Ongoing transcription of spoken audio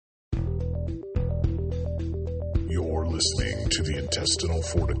listening to the Intestinal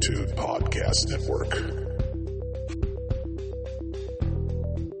Fortitude Podcast Network.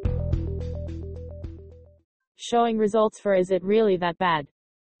 Showing results for Is It Really That Bad?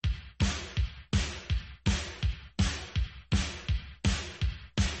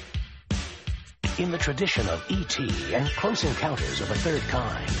 In the tradition of E.T. and Close Encounters of a Third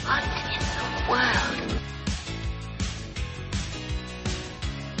Kind. What in the world?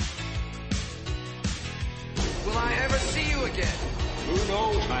 Will I ever see you again? Who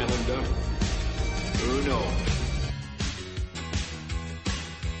knows, Highlander? Who knows?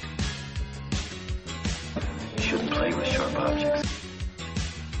 You shouldn't play with sharp objects.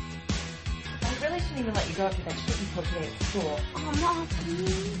 I really shouldn't even let you go after that shit you pulled today at school. Oh, Mom,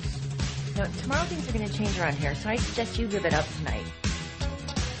 please. No, tomorrow things are going to change around here, so I suggest you live it up tonight.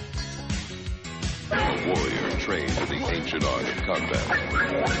 A warrior trained in the ancient art of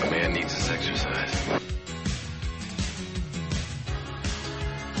combat. A man needs his exercise.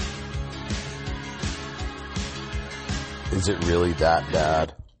 Is it really that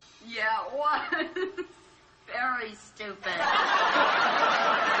bad? Yeah, it was. Very stupid.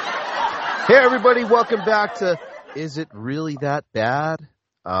 Hey everybody, welcome back to Is It Really That Bad?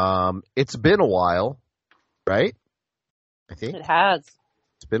 It's been a while, right? I think it has.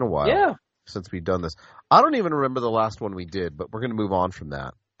 It's been a while since we've done this. I don't even remember the last one we did, but we're going to move on from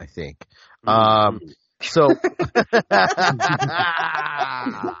that, I think. So,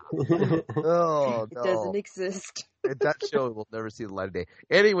 oh, no. It doesn't exist. That show will never see the light of day.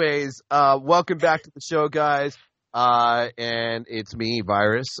 Anyways, welcome back to the show, guys. And it's me,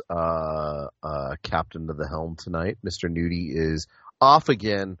 Virus, captain of the helm tonight. Mr. Nudie is off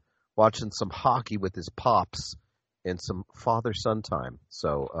again, watching some hockey with his pops and some father-son time.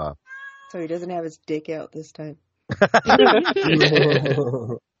 So he doesn't have his dick out this time.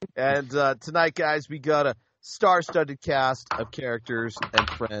 And tonight, guys, we got a star-studded cast of characters and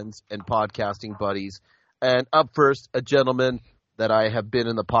friends and podcasting buddies. And up first, a gentleman that I have been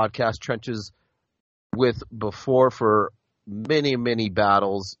in the podcast trenches with before for many, many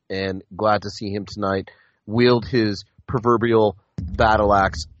battles, and glad to see him tonight wield his proverbial battle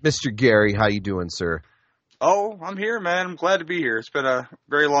axe. Mr. Gary, how you doing, sir? Oh, I'm here, man. I'm glad to be here. It's been a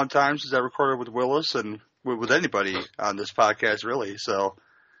very long time since I recorded with Willis and with anybody on this podcast, really. So,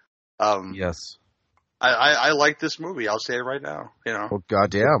 yes, I like this movie. I'll say it right now. You know. Well,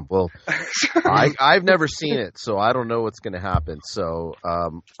 goddamn. Well, I've never seen it, so I don't know what's going to happen. So, I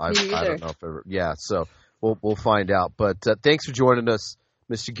don't know if ever. Yeah, so we'll find out. But thanks for joining us,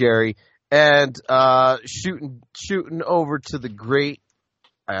 Mr. Gary, and shooting over to the great.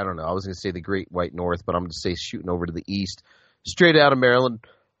 I don't know. I was going to say the Great White North, but I'm going to say shooting over to the east, straight out of Maryland.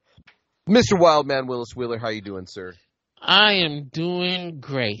 Mr. Wildman Willis Wheeler, how you doing, sir? I am doing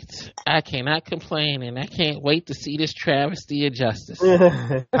great. I cannot complain, and I can't wait to see this travesty of justice.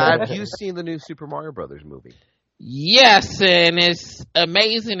 Have you seen the new Super Mario Brothers movie? Yes, and it's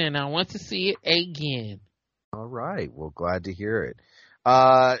amazing, and I want to see it again. All right. Well, glad to hear it.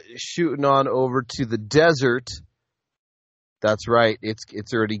 Shooting on over to the desert. That's right.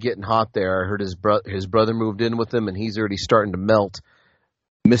 It's already getting hot there. I heard his brother moved in with him, and he's already starting to melt.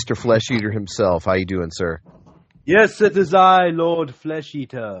 Mr. Flesh Eater himself, how you doing, sir? Yes, it is I, Lord Flesh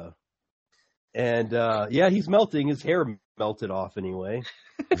Eater. And, he's melting. His hair melted off anyway.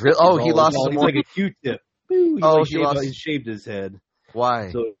 Oh, he lost some more. He's like a Q-tip. He shaved his head.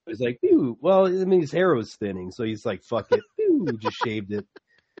 Why? So he's like, ooh. Well, I mean, his hair was thinning, so he's like, fuck it. Ooh, just shaved it.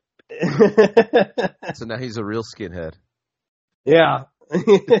 So now he's a real skinhead. Yeah.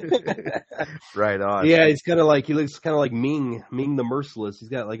 Right on. Yeah, he looks kind of like Ming the Merciless. He's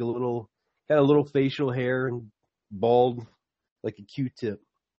got like a little facial hair and bald like a Q-tip.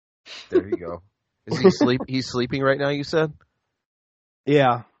 There you go. Is he he's sleeping right now, you said?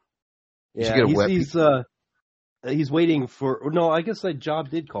 Yeah. Yeah. He's waiting for. No, I guess that job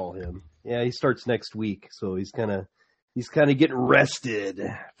did call him. Yeah, he starts next week, so he's kind of getting rested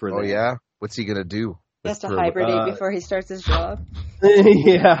for that. Oh yeah. What's he gonna do? He has to hibernate before he starts his job.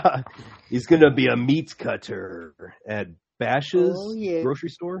 Yeah, he's gonna be a meat cutter at Bash's grocery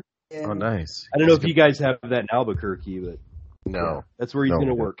store. Yeah. Oh, nice. I don't know if you guys have that in Albuquerque, but no, that's where he's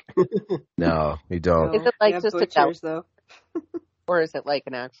gonna work. No, he don't. Is it like just a butchers, though? Or is it like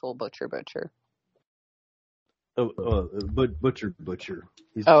an actual butcher? But butcher.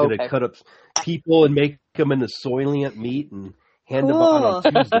 He's gonna cut up people and make them into soylent meat and hand them out on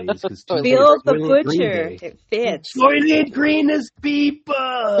Tuesdays. Build the butcher. It fits. Soylent Green is people.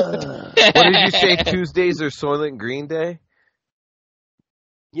 What did you say? Tuesdays are Soylent Green Day?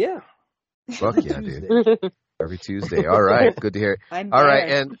 Yeah. Fuck yeah, dude. Every Tuesday. All right. Good to hear it. I'm all there. right.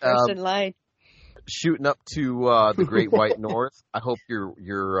 And first in line. shooting up to the Great White North. I hope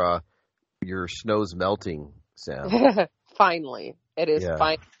your snow's melting, Sam. Finally, it is Yeah.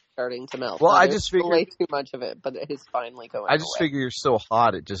 finally starting to melt. Well, I There's just figured way too much of it, but it is finally going. I just away. figure you're so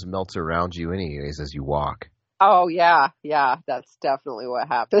hot it just melts around you anyways as you walk. Oh yeah, that's definitely what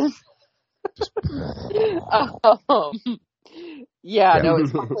happens. No,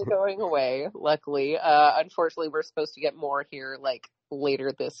 it's finally going away. Luckily, unfortunately, we're supposed to get more here like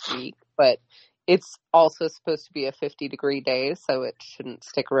later this week, but it's also supposed to be a 50-degree day, so it shouldn't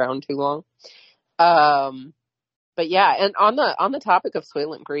stick around too long. But yeah, and on the topic of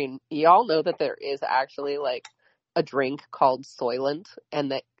Soylent Green, y'all know that there is actually like a drink called Soylent,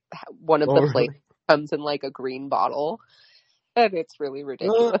 and that one of the flavors comes in like a green bottle, and it's really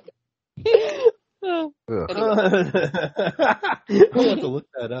ridiculous. I'll have to look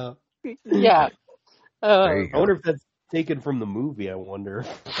that up. Yeah. I wonder if that's taken from the movie. I wonder.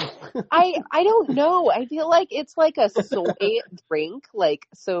 I don't know. I feel like it's like a soy drink, like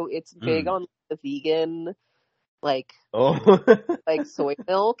so it's big on the vegan, like like soy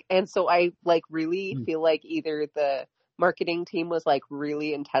milk, and so I like really feel like either the marketing team was like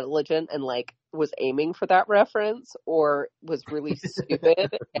really intelligent and like was aiming for that reference, or was really stupid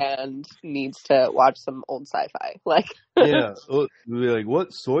and needs to watch some old sci-fi. Like, yeah, like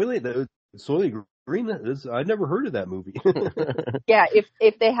what Soylent? Soylent Green? I'd never heard of that movie. Yeah,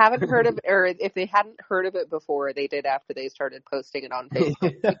 if they haven't heard of, or if they hadn't heard of it before, they did after they started posting it on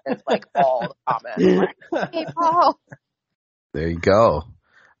Facebook. Because like all the comments, like, hey Paul. There you go.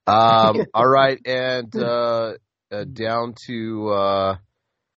 All right, and down to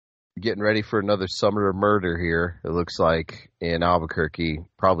getting ready for another summer of murder here. It looks like in Albuquerque,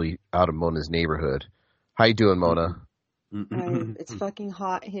 probably out of Mona's neighborhood. How you doing, Mona? It's fucking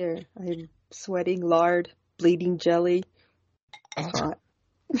hot here. I'm sweating lard, bleeding jelly. It's hot.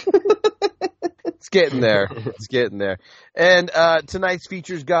 It's getting there. It's getting there. And tonight's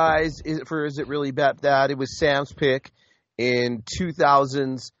features, guys, Is It Really That? It was Sam's pick in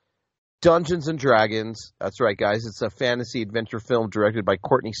 2000's Dungeons and Dragons. That's right, guys. It's a fantasy adventure film directed by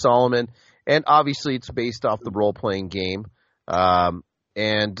Courtney Solomon. And obviously it's based off the role-playing game. And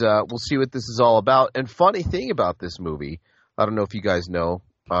we'll see what this is all about. And funny thing about this movie, I don't know if you guys know,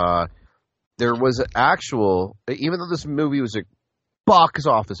 there was an actual, even though this movie was a box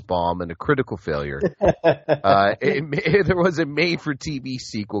office bomb and a critical failure, there was a made-for-TV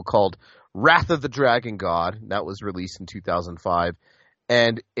sequel called Wrath of the Dragon God. That was released in 2005.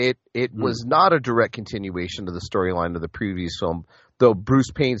 And it was not a direct continuation of the storyline of the previous film, though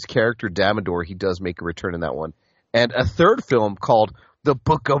Bruce Payne's character, Damodar, he does make a return in that one. And a third film called The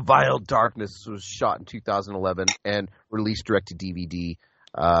Book of Vile Darkness was shot in 2011 and released direct to DVD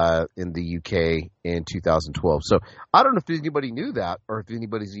in the UK in 2012. So I don't know if anybody knew that or if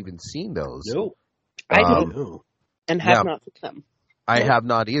anybody's even seen those. Nope. I don't know. And have not seen them. I have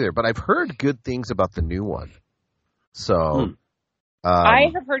not either, but I've heard good things about the new one. So I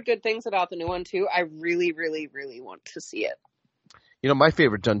have heard good things about the new one too. I really, really, really want to see it. You know, my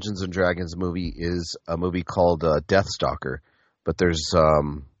favorite Dungeons and Dragons movie is a movie called Deathstalker, but there's a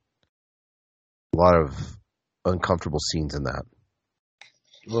lot of uncomfortable scenes in that.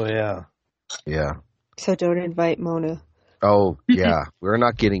 Oh, yeah. Yeah. So don't invite Mona. Oh, yeah. We're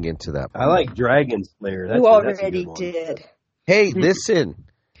not getting into that. I like Dragon Slayer. You already did. Hey, listen.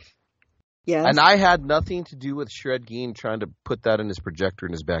 Yes. And I had nothing to do with Shred Geen trying to put that in his projector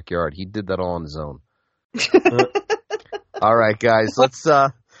in his backyard. He did that all on his own. All right, guys, let's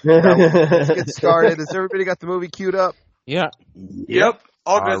get started. Has everybody got the movie queued up? Yeah. Yep.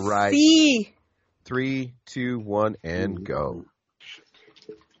 All good. All right. See. 3, 2, 1, and go.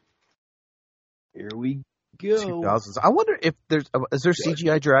 Here we go. 2000s. I wonder if is there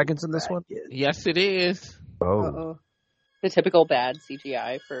CGI dragons in this one? Yes, it is. Oh. Uh-oh. The typical bad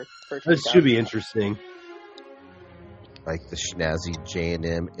CGI for This should be interesting. Like the snazzy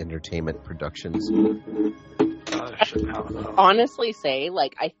J&M Entertainment Productions. Honestly say,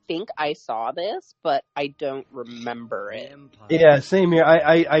 like, I think I saw this, but I don't remember it. Yeah, same here.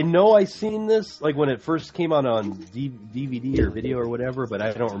 I know I seen this, like, when it first came out on DVD or video or whatever, but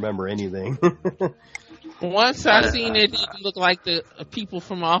I don't remember anything. Once I seen it didn't look like the people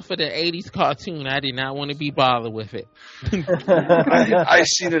from off of the 80s cartoon. I did not want to be bothered with it. I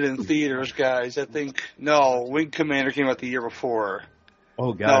seen it in theaters, guys. I think, Wing Commander came out the year before.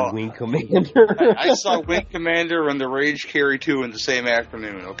 Oh, God, Wing Commander. I saw Wing Commander and The Rage Carry 2 in the same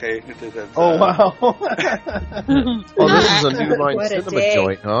afternoon, okay? Oh, wow. Oh, this is a New Line What a Cinema day.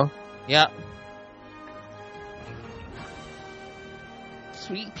 joint, huh? Yep.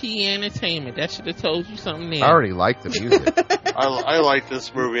 Sweet Pea Entertainment. That should have told you something there. I already like the music. I like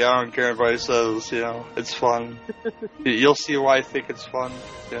this movie. I don't care if anybody says, it's fun. You'll see why I think it's fun.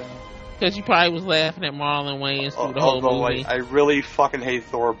 Yeah. Because you probably was laughing at Marlon Wayans through the whole movie. I really fucking hate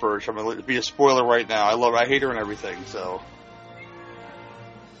Thora Birch. I'm going to be a spoiler right now. I hate her and everything, so.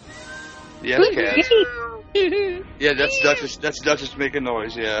 Yeah, cats. Yeah, that's Duchess making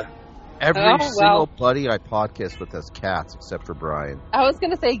noise, yeah. Every single buddy I podcast with has cats, except for Brian. I was going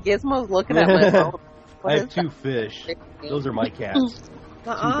to say Gizmo's looking at my phone. I have 2 fish. Those are my cats. 2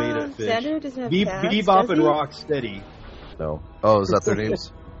 beta fish. Xander doesn't have cats, Bebop and Rocksteady. No. Oh, is that their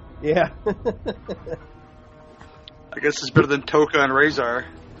names? Yeah. I guess it's better than Toka and Razor.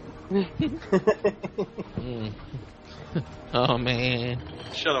 Oh, man.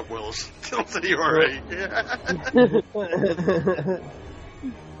 Shut up, Willis. Don't say you already.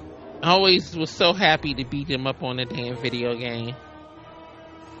 I always was so happy to beat them up on the damn video game.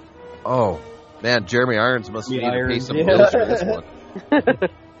 Oh, man, Jeremy Irons must need to pay some bills for this one.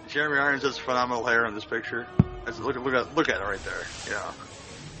 Jeremy Irons has phenomenal hair in this picture. Look at it right there. Yeah.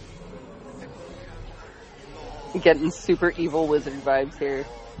 Getting super evil wizard vibes here.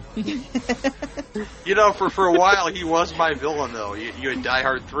 For a while he was my villain though. You had Die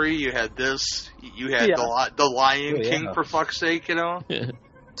Hard 3, you had this, you had the Lion King for fuck's sake,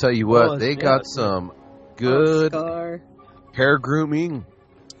 Tell you what, they got some good hair grooming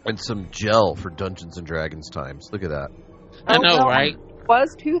and some gel for Dungeons and Dragons times. Look at that. I know, right? It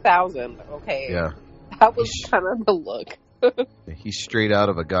was 2000. Okay. Yeah. That was kind of the look. He's straight out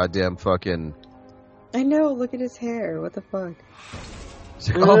of a goddamn fucking... I know, look at his hair. What the fuck?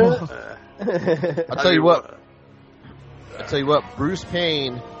 I'll tell you what, Bruce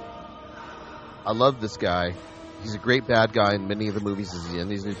Payne, I love this guy. He's a great bad guy in many of the movies he's in.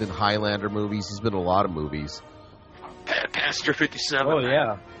 He's been Highlander movies. He's been in a lot of movies. Pastor 57. Oh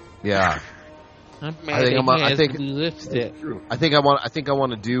yeah. Yeah. I think I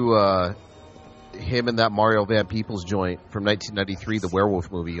want to do him in that Mario Van Peebles joint from 1993, the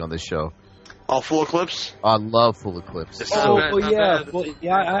werewolf movie, on this show. All Full Eclipse? I love Full Eclipse.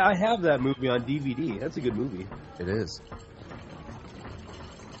 I have that movie on DVD. That's a good movie. It is.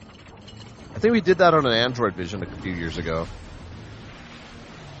 I think we did that on an Android Vision a few years ago.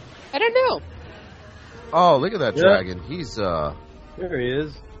 I don't know. Oh, look at that dragon. He's there he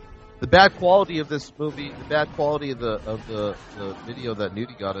is. The bad quality of this movie, the bad quality of the video that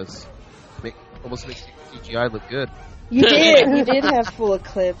Nudie got us almost makes CGI look good. You did have Full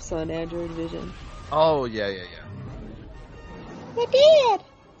Eclipse on Android Vision. Oh, yeah. You did.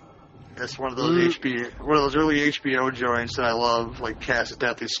 That's one of those one of those early HBO joints that I love, like Cast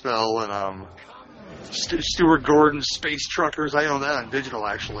Deathly Spell and Stuart Gordon's Space Truckers. I own that on digital,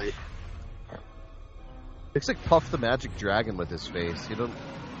 actually. Looks like Puff the Magic Dragon with his face. You don't.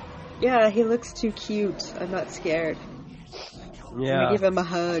 Yeah, he looks too cute. I'm not scared. Yeah. Let me give him a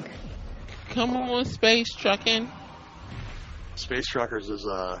hug. Come on, Space Truckin'. Space Truckers is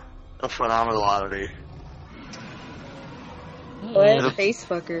a phenomenal oddity. What? Face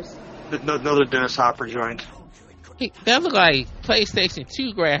fuckers. Another Dennis Hopper joint. Hey, that look like PlayStation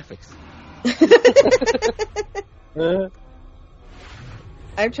 2 graphics.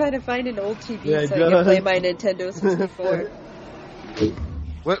 I'm trying to find an old TV so I can play my Nintendo 64.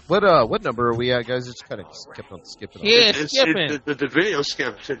 What number are we at, guys? Just kind of kept on skipping. Yeah, skipping. The video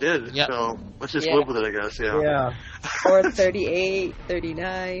skipped. It did. Yep. So let's just live with it, I guess. Yeah. Or 38,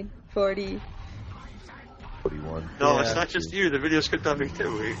 39, 40. 41. No, it's not just you. The video skipped on me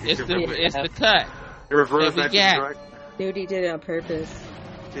too. It's the cut. It reversed that. Nudie did it on purpose.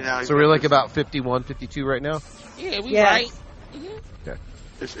 So we're like about 51, 52 right now? Yeah, we right. Mm-hmm. Okay.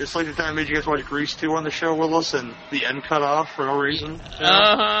 It's like the time I made you guys watch Grease 2 on the show, Willis, and the end cut off for no reason.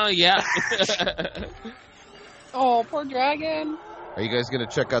 Yeah. Oh, poor dragon. Are you guys going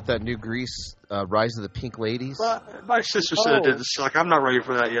to check out that new Grease, Rise of the Pink Ladies? My sister said it didn't suck. I'm not ready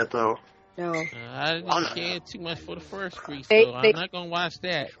for that yet, though. No. I didn't care too much for the first Grease, so I'm not going to watch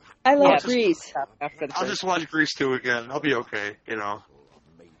that. I love Grease. I'll just watch Grease 2 again. I'll be okay,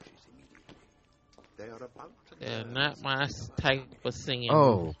 They're not my type of singing.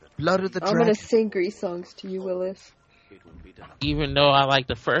 Oh, Blood of the Dragon. I'm going to sing Grease songs to you, Willis. Even though I like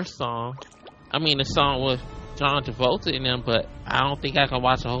the first song. I mean, the song with John Travolta in them, but I don't think I can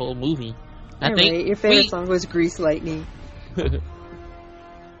watch a whole movie. I think your favorite song was Grease Lightning.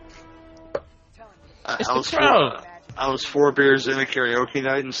 I was 4 beers in a karaoke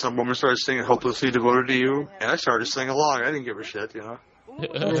night, and some woman started singing "Hopelessly Devoted to You," and I started singing along. I didn't give a shit,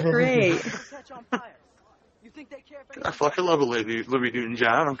 That's great. I fucking love Olivia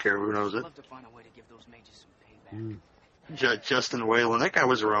Newton-John. I don't care who knows it. Justin Whalen. That guy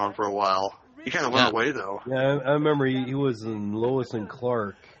was around for a while. He kind of went away, though. Yeah, I remember he was in Lois and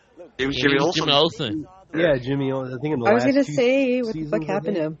Clark. It was Jimmy Olsen. Jimmy Olsen. Yeah, Jimmy Olsen. I think in the I was last gonna two say, what the seasons, fuck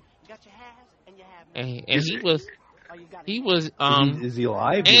happened to him? And he was is he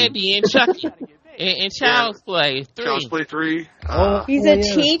alive? Andy and Chucky in Child's Play 3. Child's Play 3. He's a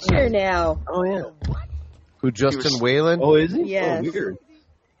teacher now. Oh yeah. Who, Justin Whalen? Oh, is he? Yes. Oh, weird.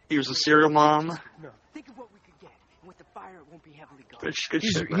 He was a serial mom. Good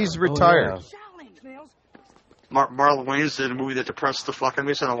shit, man. He's retired. Oh, yeah. Marlon Wayans did a movie that depressed the fuck out of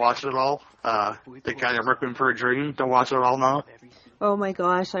me, so I don't watch it at all. The guy that Requiem for a Dream. Don't watch it at all now. Oh my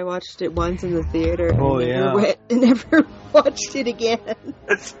gosh, I watched it once in the theater and never never watched it again.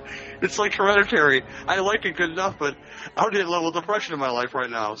 It's like Hereditary. I like it good enough, but I don't need a level of depression in my life right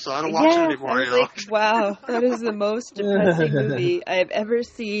now, so I don't watch it anymore. I was like, wow, that is the most depressing movie I've ever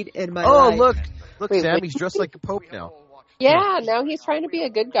seen in my life. Oh, look, Sammy's dressed like a pope now. Yeah, now he's trying to be a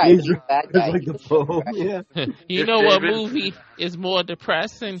good guy. He's a bad guy. Like the Pope. Yeah. You know what movie is more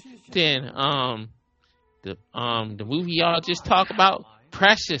depressing than the movie y'all just talked about?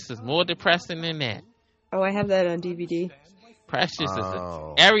 Precious is more depressing than that. Oh, I have that on DVD. Precious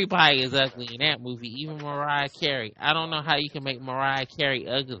everybody is ugly in that movie, even Mariah Carey. I don't know how you can make Mariah Carey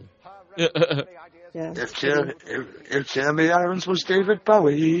ugly. Yeah. If Jeremy Irons was David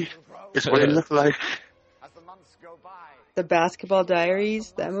Bowie, it's what it looked like. The Basketball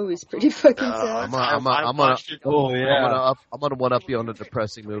Diaries. That movie's pretty fucking sad. I'm gonna one up you on a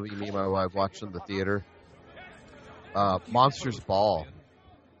depressing movie. Me and my wife watched in the theater. Monsters Ball.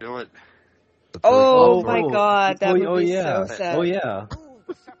 Do it. Oh my god, that movie's so sad. Oh yeah.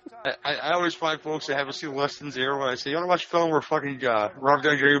 I always find folks that haven't seen Less Than Zero when I say, you want to watch a film where fucking Robert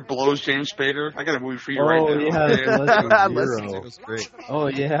Downey Jr. blows James Spader? I got a movie for you right now. Yeah, Less Than Zero was great. Oh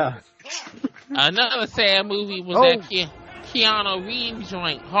yeah. Another sad movie was that Keanu Reeves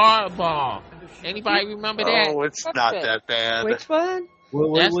joint, Hardball. Anybody remember that? Oh, it's not that bad. Which one?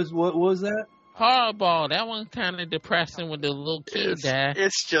 What was that? Hardball. That one's kind of depressing when the little kid died.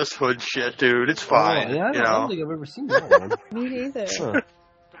 It's just hood shit, dude. It's fine. Oh, yeah, I don't think I've ever seen that one. Me neither. Huh.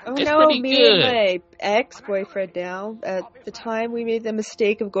 Oh It's no, pretty me good. and my ex-boyfriend now, at the time we made the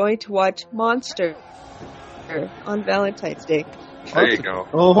mistake of going to watch Monster on Valentine's Day. There you go.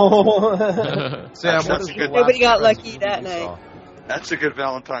 Oh. Sam, Nobody got lucky that night. That's a good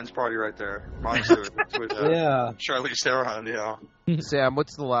Valentine's party right there. Monster with Charlize Theron, Sam,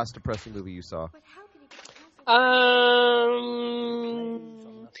 what's the last depressing movie you saw?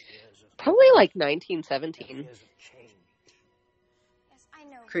 Probably like 1917.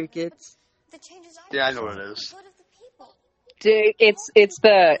 Crickets. Yeah, I know what it is. Dude, it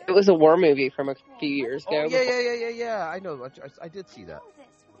was a war movie from a few years ago. Oh, yeah. I know. I did see that.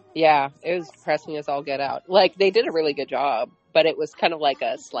 Yeah, it was depressing as all get out. Like, they did a really good job, but it was kind of like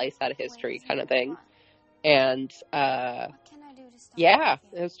a slice out of history kind of thing. And, yeah,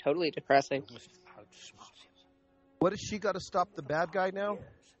 it was totally depressing. What has she got to stop the bad guy now?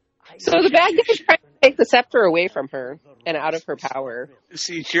 So the bad guy's trying to take the scepter away from her and out of her power.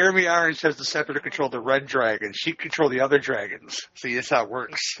 See, Jeremy Irons has the scepter to control the red dragon. She can control the other dragons. See, that's how it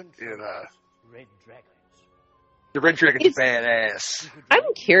works. The red dragon's badass.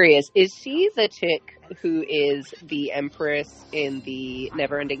 I'm curious, is she the chick who is the Empress in the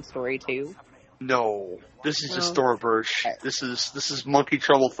Neverending Story too? No. This is just Thora Birch. This is Monkey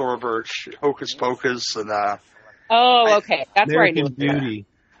Trouble Thora Birch, Hocus Pocus, and oh, okay. That's where I knew Beauty.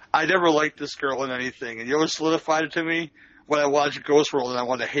 I never liked this girl in anything, and you know what solidified it to me? When I watched Ghost World and I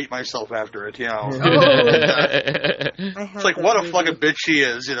wanted to hate myself after it, It's like, what a fucking bitch she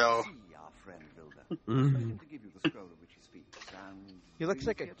is, He looks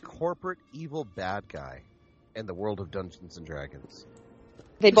like a corporate evil bad guy in the world of Dungeons and Dragons.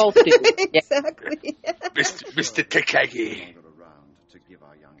 They both do. Exactly. Mr. Takagi.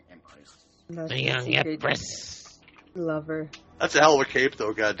 The young Empress. Lover. That's a hell of a cape,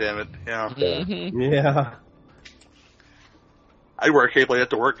 though, goddammit. Yeah. I'd wear a cape like that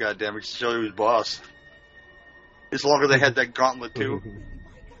to work, goddammit, to show you who's boss. As long as they had that gauntlet, too.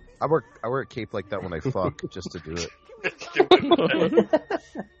 I wear a cape like that when I fuck, just to do it.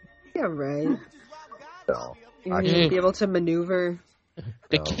 Yeah, right. No. You're going to be able to maneuver.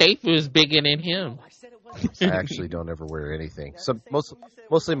 The cape was bigger than him. I actually don't ever wear anything.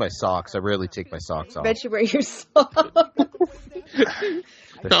 Mostly my socks. I rarely take my socks off. I bet you wear your socks.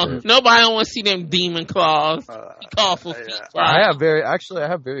 Nobody want to see them demon claws. Colorful feet. I have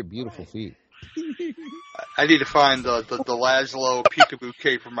very beautiful feet. I need to find the Laszlo peekaboo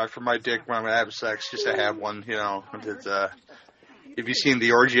cape for my dick when I'm having sex, just to have one, If you've seen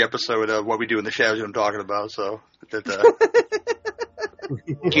the orgy episode of What We Do in the Shadows, what I'm talking about, so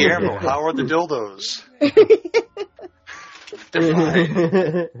Guillermo, how are the dildos? They're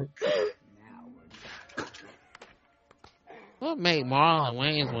fine. What made Marlon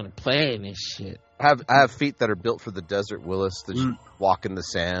Wayans want to play in this shit? I have feet that are built for the desert, Willis. That you walk in the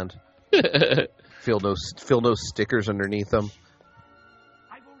sand. Feel no stickers underneath them.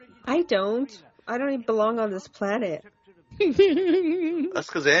 I don't. I don't even belong on this planet. That's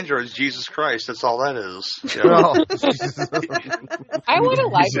because Android's Jesus Christ. That's all that is. You know? I want a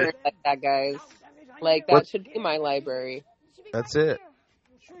library like that, guys. Like, that should be my library. That's it.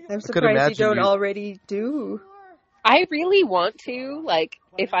 I'm surprised you don't already do. I really want to. Like,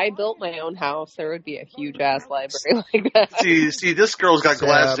 if I built my own house, there would be a huge-ass library like that. See, this girl's got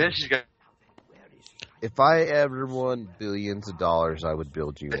glass in. She's got... If I ever won billions of dollars, I would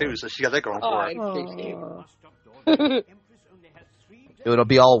build you one. So she got that going for her. I appreciate it. It'll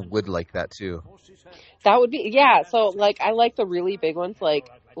be all wood like that, too. That would be, yeah, so, like, I like the really big ones, like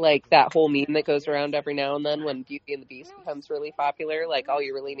that whole meme that goes around every now and then when Beauty and the Beast becomes really popular. Like, all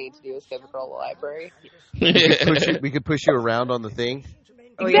you really need to do is give a girl a library. We could push you around on the thing.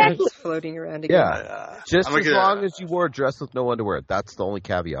 Oh, yeah, it's floating around again. Yeah, just as long as you wore a dress with no underwear. That's the only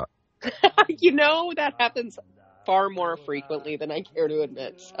caveat. You know, that happens far more frequently than I care to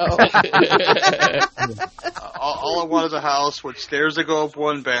admit. So. All I want is a house with stairs that go up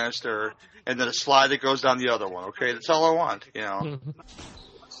one banister and then a slide that goes down the other one. Okay, that's all I want. You know.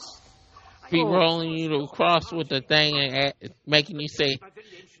 Be rolling you across with the thing and making you say,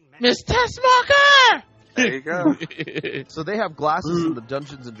 "Mr. Smoker!" There you go. So they have glasses in the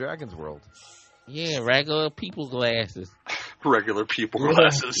Dungeons and Dragons world. Yeah, regular people glasses. Regular people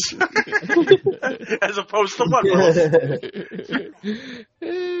glasses. As opposed to what?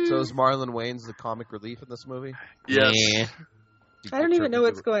 So is Marlon Wayans the comic relief in this movie? Yes. Yeah. I don't even know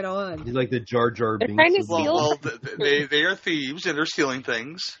what's going on. He's like the Jar Jar Binks. They're trying to steal. Well, they are thieves and they're stealing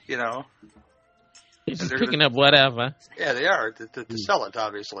things, you know. He's just picking up whatever. Yeah, they are to sell it,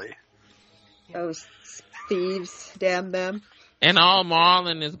 obviously. Those thieves, damn them. And all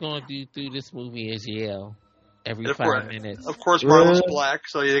Marlon is going to do through this movie is yell every 5 minutes. Of course, Marlon's black,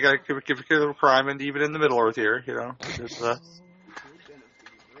 so you got to give care of crime, and even in the Middle Earth here, you know.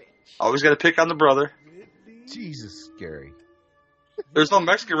 Always got to pick on the brother. Jesus, Gary. There's no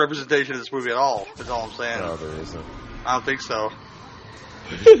Mexican representation in this movie at all. That's all I'm saying. No, there isn't. I don't think so.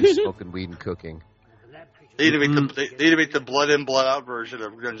 They're smoking weed and cooking. They need to make the blood in, blood out version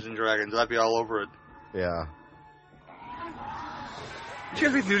of Dungeons and Dragons. I'd be all over it. Yeah. Did you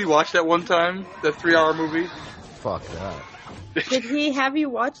guys think Nudie watched that one time? That 3-hour movie? Fuck that. Did he have you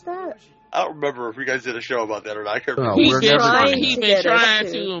watch that? I don't remember if you guys did a show about that or not. I can't remember. He's been trying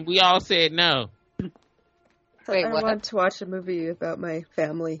to, and we all said no. Wait, I want to watch a movie about my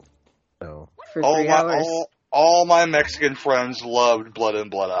family. No. For 3 hours. All my Mexican friends loved Blood In,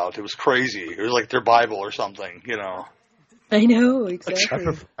 Blood Out. It was crazy. It was like their Bible or something, you know. I know,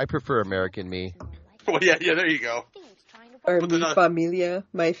 exactly. I prefer American Me. Well, yeah, there you go. Or Mi Familia,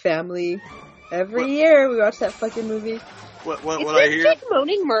 My Family. Every year we watch that fucking movie. What I hear?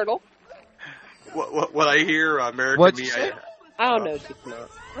 Moaning Myrtle. What I hear American Me. I don't know. She's not.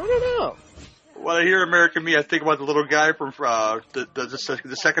 I don't know. When I hear American Me, I think about the little guy from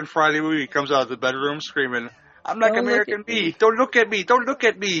the second Friday movie. He comes out of the bedroom screaming, "I'm like American Me! Don't look at me! Don't look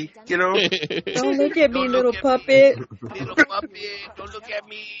at me!" You know? Don't look at me, little puppet! Little puppet, don't look at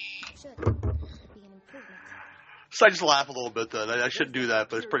me! So I just laugh a little bit then. I shouldn't do that,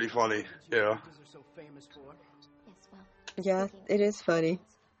 but it's pretty funny. Yeah. Yeah, it is funny.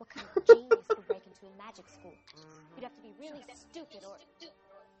 What kind of genius could break into a magic school? You'd have to be really stupid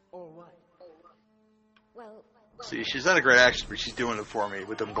or what? Well, See, she's not a great actress, but she's doing it for me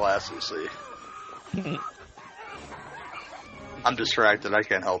with them glasses, see. I'm distracted. I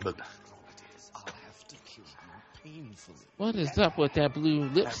can't help it. What is up with that blue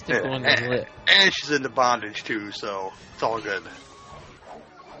lipstick on the lip? And she's into bondage, too, so it's all good.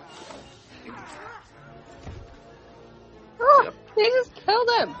 Oh, they just killed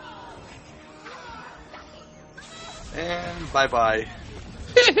him. And bye-bye.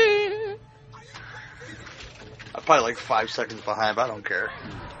 I'm probably like 5 seconds behind, but I don't care.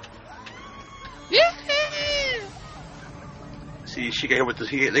 See, they get with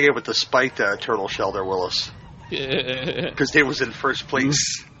the spiked turtle shell there, Willis. Because they was in first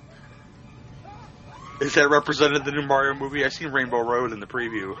place. Is that represented in the new Mario movie? I seen Rainbow Road in the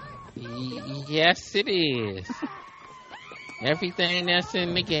preview. Yes, it is. Everything that's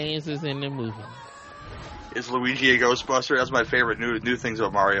in the games is in the movie. Is Luigi a Ghostbuster? That's my favorite new things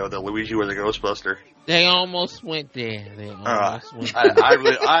about Mario, that Luigi was a Ghostbuster. They almost went there.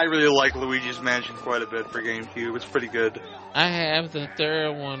 I really like Luigi's Mansion quite a bit for GameCube. It's pretty good. I have the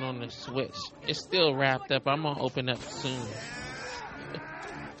third one on the Switch. It's still wrapped up. I'm going to open up soon.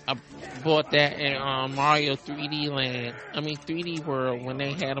 I bought that in Mario 3D Land. 3D World when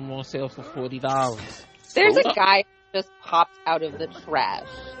they had them on sale for $40. There's a guy who just popped out of the trash.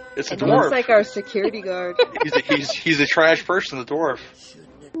 It's a It dwarf. looks like our security guard. He's a trash person, the dwarf.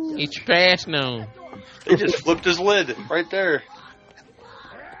 He's trash gnome. They just flipped his lid right there.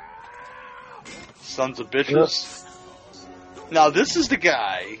 Sons of bitches. Now this is the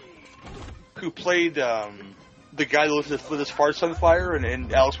guy who played the guy that lived with his farts on fire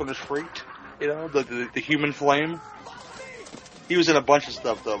and Alice Wonders Freaked. You know, the human flame. He was in a bunch of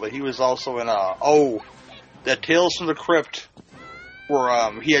stuff though, but he was also in that Tales from the Crypt,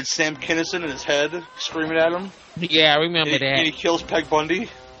 where he had Sam Kinison in his head screaming at him. Yeah, I remember that. And he kills Peg Bundy.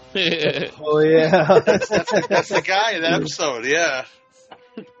 Oh yeah, that's the guy in that episode. Yeah.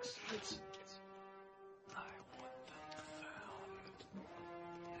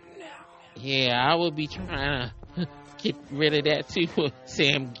 Yeah, I would be trying to get rid of that too.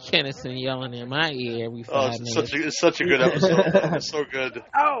 Sam Kinison yelling in my ear every 5 minutes. It's such a good episode. It's so good.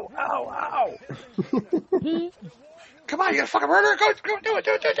 Ow! Ow! Ow! Come on, you gotta fucking murder! Go do it!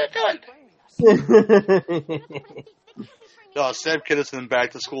 No, Sam Kinison in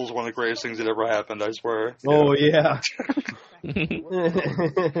Back to School is one of the greatest things that ever happened, I swear. Oh, yeah.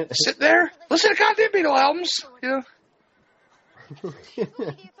 Sit there, listen to goddamn Beatle albums. Yeah.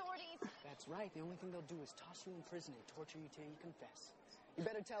 That's right. The only thing they'll do is toss you in prison and torture you till you confess. You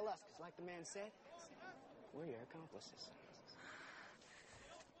better tell us, because like the man said, we're your accomplices.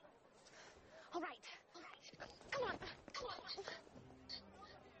 All right. Come on.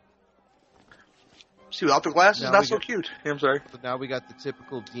 See, without the glasses, not so cute. Yeah, I'm sorry. So now we got the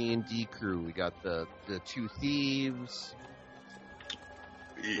typical D&D crew. We got the two thieves.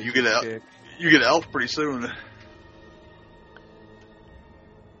 You get Elf pretty soon. At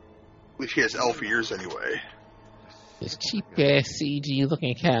least he has elf ears anyway. This cheap ass CG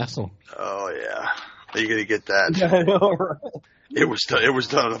looking castle. Oh yeah, you're gonna get that. I know, right? It was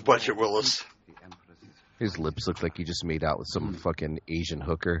done on a budget, Willis. His lips look like he just made out with some fucking Asian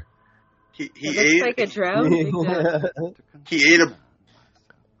hooker. He looks like a drowning. He ate a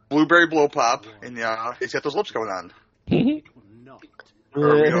blueberry blow pop, and he's got those lips going on.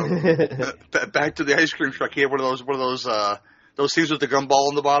 Back to the ice cream truck. He had one of those things with the gumball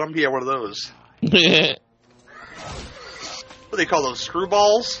on the bottom. He had one of those. What do they call those?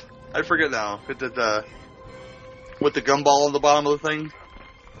 Screwballs? I forget now. With the gumball on the bottom of the thing.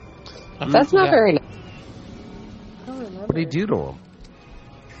 That's not very nice. What did he do to him?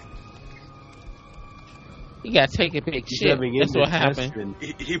 You gotta take a big shit. That's what happened.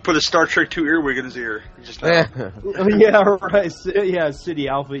 He put a Star Trek 2 earwig in his ear. Just yeah, right. Yeah, City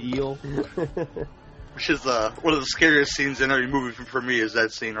Alpha Eel. Which is one of the scariest scenes in every movie for me is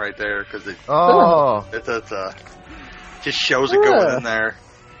that scene right there, because it just shows it going in there.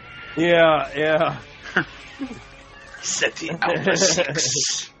 Yeah. City Alpha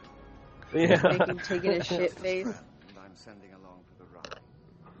 6. Yeah. Make him taking a shit face. I'm sending along for the ride.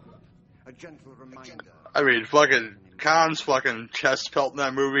 A gentle reminder. I mean, fucking Khan's fucking chest pelt in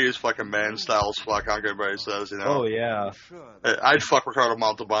that movie is fucking man style as fuck. How everybody says, you know. Oh yeah. I'd fuck Ricardo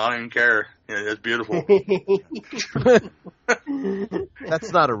Montalban. I don't even care. Yeah, it's beautiful.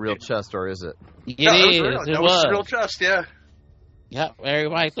 That's not a real chest, or is it? It is. That was a real chest. Yeah. Yep.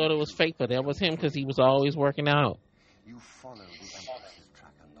 Everybody thought it was fake, but that was him because he was always working out. You follow the Empress's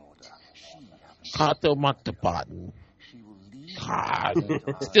track and order. Ricardo Montalban.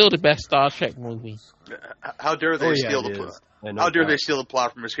 Still the best Star Trek movie. How dare they steal the plot? How dare they steal the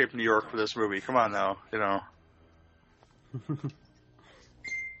plot from Escape from New York for this movie? Come on now, you know.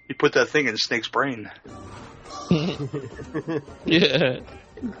 He put that thing in Snake's brain. Yeah.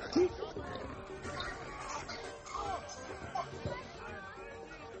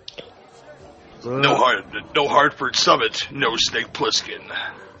 No Hartford Summit, no Snake Plissken.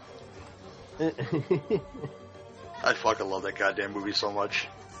 I fucking love that goddamn movie so much.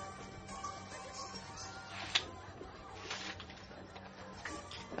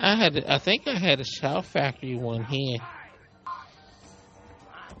 I think I had a Shout Factory one here.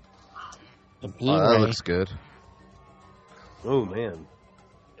 The Blu-ray. That looks good. Oh man.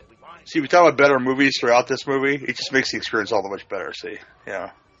 See, we talk about better movies throughout this movie. It just makes the experience all the much better. See,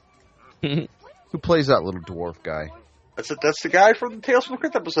 yeah. Who plays that little dwarf guy? That's the guy from the Tales from the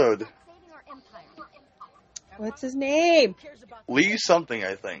Crypt episode. What's his name? Lee something,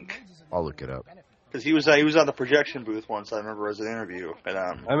 I think. I'll look it up. Because he was on the projection booth once. I remember as an interview. And I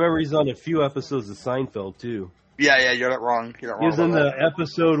remember he's on a few episodes of Seinfeld too. Yeah, you're not wrong. He was in the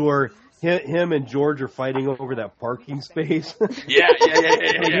episode where him and George are fighting over that parking space. Yeah.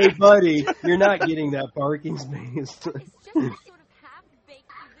 Hey, buddy, you're not getting that parking space.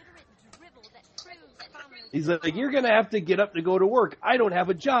 He's like, you're going to have to get up to go to work. I don't have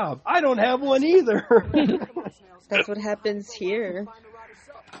a job. I don't have one either. That's what happens here.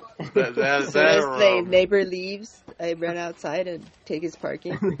 That as soon as the neighbor leaves, I run outside and take his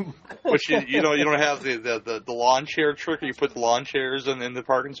parking. But you don't have the lawn chair trick where you put the lawn chairs in the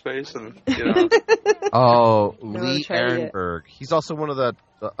parking space and Oh, No, Lee try it. Ehrenberg. He's also one of the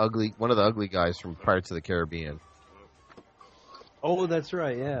ugly guys from Pirates of the Caribbean. Oh, that's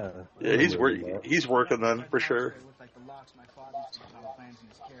right. Yeah. Yeah, he's working then for sure.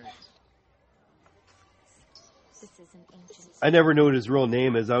 I never knew what his real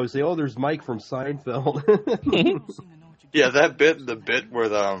name is. I would say, oh, there's Mike from Seinfeld. Yeah, the bit where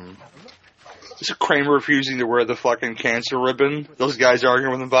is Kramer refusing to wear the fucking cancer ribbon. Those guys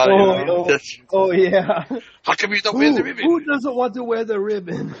arguing with him about it. Oh, yeah. How come you don't wear the ribbon? Who doesn't want to wear the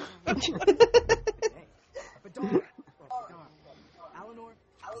ribbon?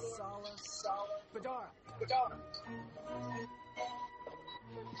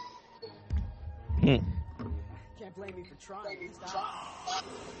 Can't blame me for trying.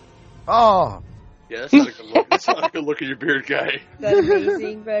 Oh. Yeah, that's not a good look. That's not a good look at your beard, guy. Was that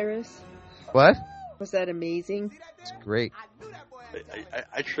amazing, Virus? What? Was that amazing? It's great.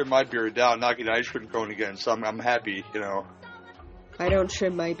 I trimmed my beard down, knocking the ice cream cone again, so I'm happy, I don't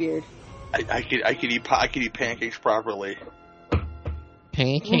trim my beard. I could eat pancakes properly.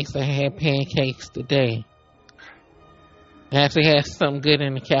 Pancakes? I had pancakes today. I actually had something good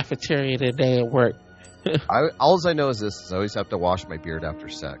in the cafeteria today at work. All I know is this: I always have to wash my beard after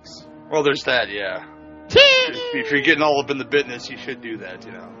sex. Well, there's that, yeah. If you're getting all up in the business, you should do that,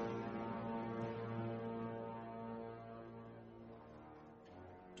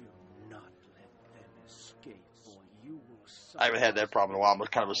 I haven't had that problem in a while. I'm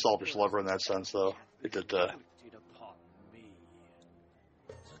kind of a selfish lover in that sense, though.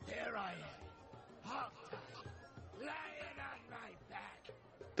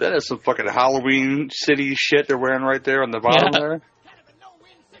 That is some fucking Halloween City shit they're wearing right there on the bottom there.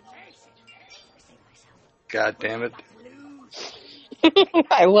 God damn it.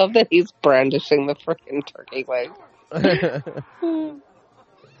 I love that he's brandishing the freaking turkey leg.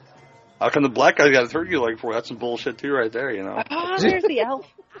 How come the black guy got a turkey leg for? That's some bullshit too right there, Ah, there's the elf.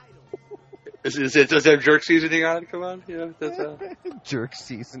 Does it have jerk seasoning on it? Come on. That's, jerk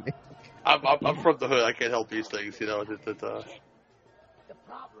seasoning. I'm from the hood. I can't help these things,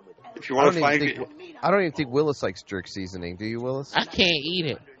 If you want to find I don't even think Willis likes jerk seasoning. Do you, Willis? I can't eat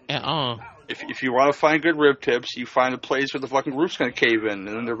it at all. If you want to find good rib tips, you find a place where the fucking roof's going to cave in,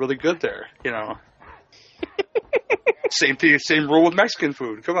 and then they're really good there, Same thing, same rule with Mexican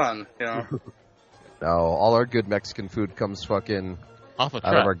food. Come on, No, all our good Mexican food comes fucking off out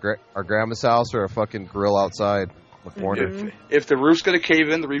of our grandma's house or a fucking grill outside the corner. Mm-hmm. If the roof's going to cave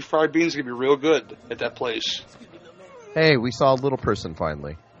in, the refried beans are going to be real good at that place. Hey, we saw a little person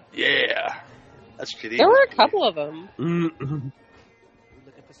finally. Yeah. That's kitty. There were a couple of them.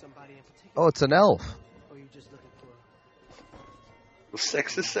 Oh, it's an elf.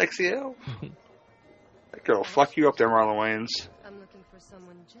 Sexy elf. That girl will fuck you up there, Marlon Wayans. I'm looking for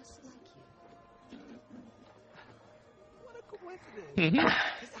someone just like you. What a coincidence.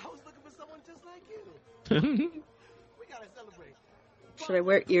 I was looking for someone just like you. We gotta celebrate. Should I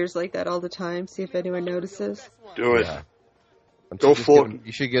wear ears like that all the time? See if anyone notices? Do it. Yeah. Go full.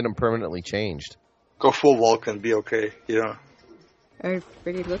 You should get them permanently changed. Go full Vulcan. Be okay. I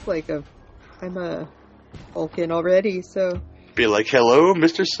already look like I'm a Vulcan already, so. Be like, hello,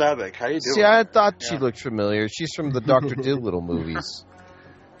 Mr. Savick. How you doing? See, I thought she looked familiar. She's from the Dr. Dolittle movies.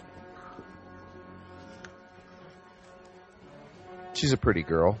 She's a pretty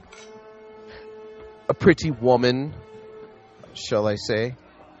girl. A pretty woman, shall I say.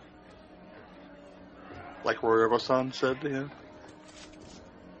 Like Roy Orbison said, yeah.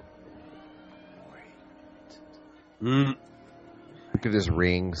 Look at his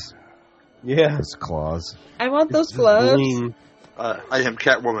rings. Yeah. His claws. I want those gloves. I am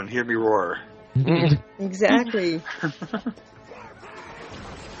Catwoman. Hear me roar. Exactly.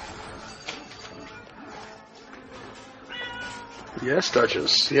 Yes,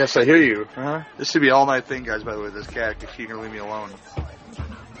 Duchess. Yes, I hear you. This should be an all-night thing, guys, by the way, this cat, because she can leave me alone.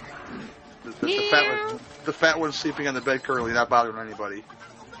 The fat one's sleeping on the bed currently, not bothering anybody.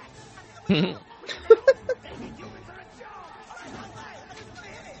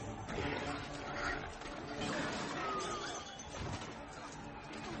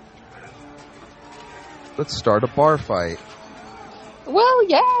 Let's start a bar fight. Well,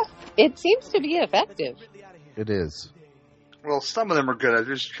 yeah, it seems to be effective. It is. Well, some of them are good.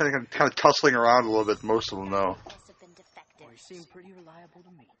 They're just kind of tussling around a little bit. Most of them, though.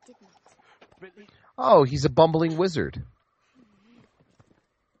 Oh, he's a bumbling wizard.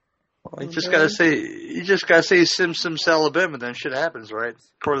 Well, you just gotta say sim salabim, and then shit happens, right?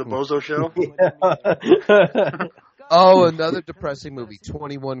 According to the Bozo Show. Oh, another depressing movie,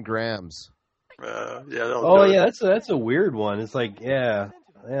 21 Grams. Yeah. That's a weird one. It's like, Which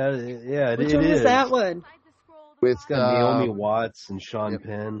one is that one? With Naomi Watts and Sean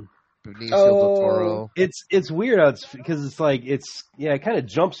Penn. Benicio del Toro. It's weird because it's like it kind of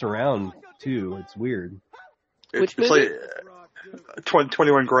jumps around too. It's weird. Which it's movie? Like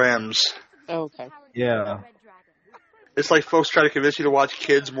 21 Grams. Oh, okay. Yeah. It's like folks try to convince you to watch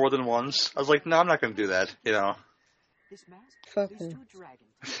Kids more than once. I was like, no, I'm not going to do that. You know. Fucking.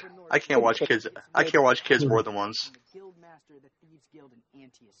 I can't watch Kids. I can't watch Kids more than once.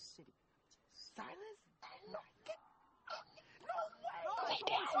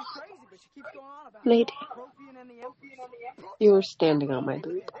 Lay down. You were standing on my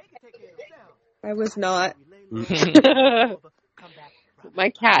boob. I was not. My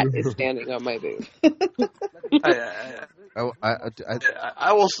cat is standing on my boob.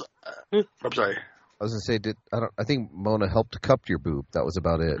 I will. I'm sorry. I was gonna say, I think Mona helped cup your boob. That was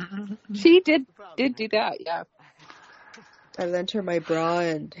about it. She did do that, yeah. I lent her my bra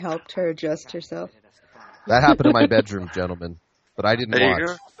and helped her adjust herself. That happened in my bedroom, gentlemen, but I didn't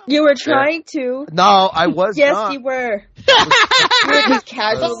watch. You were trying to. No, I was yes, not. Yes, you were. You were just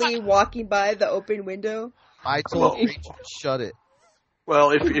casually walking by the open window. I told Rachel to shut it.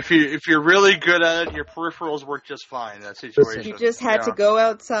 Well, if you're really good at it, your peripherals work just fine in that situation. You just had to go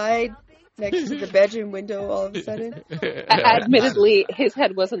outside next to the bedroom window all of a sudden. Admittedly, his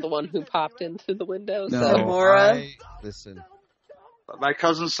head wasn't the one who popped into the window. No, Mora. Listen. My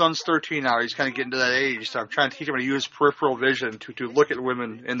cousin's son's 13 now. He's kind of getting to that age, so I'm trying to teach him to use peripheral vision to look at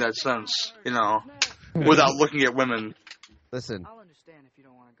women in that sense, you know, without looking at women. Listen,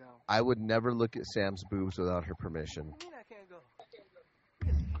 I would never look at Sam's boobs without her permission.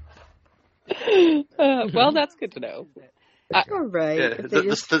 Well, that's good to know. All right. Yeah, if they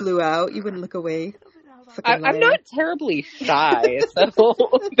just flew out, you wouldn't look away. I'm not terribly shy, so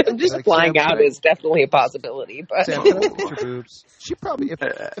them just flying out is definitely a possibility. But Sam, can I look at your boobs? She probably,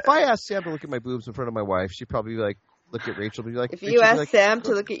 if I asked Sam to look at my boobs in front of my wife, she'd probably be like, look at Rachel, be like. If you ask Sam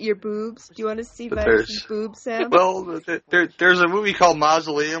to look at your boobs, do you want to see Madison's boobs, Sam? Well, there's a movie called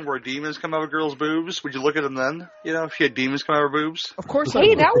Mausoleum where demons come out of girls' boobs. Would you look at them then? You know, if she had demons come out of her boobs? Of course.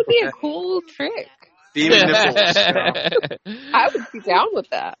 Hey, that would be a cool trick. Demon nipples. You know? I would be down with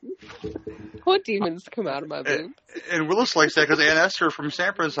that. What demons come out of my boobs? And Willis likes that because Aunt Esther from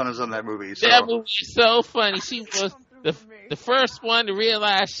Sanford and Son is in that movie. So. That movie is so funny. She was the first one to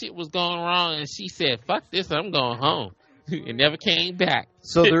realize shit was going wrong, and she said, "Fuck this, I'm going home." And never came back.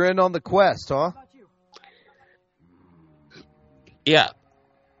 So they're in on the quest, huh? Yeah.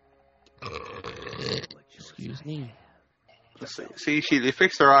 Excuse me. See, they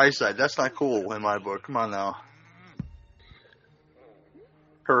fixed their eyesight. That's not cool in my book. Come on now.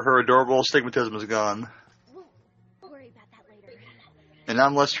 Her adorable astigmatism is gone. And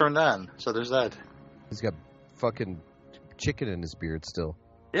I'm less turned on, so there's that. He's got fucking chicken in his beard still.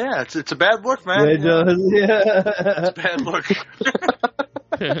 Yeah, it's a bad look, man. It does, yeah. It's a bad look.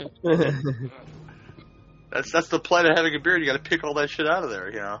 That's the plight of having a beard. You got to pick all that shit out of there,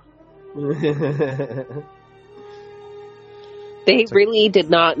 you know. They really did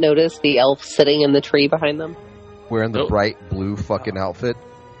not notice the elf sitting in the tree behind them. Wearing the bright blue fucking outfit.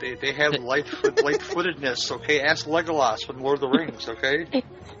 They have light-footedness, okay? Ask Legolas from Lord of the Rings, okay?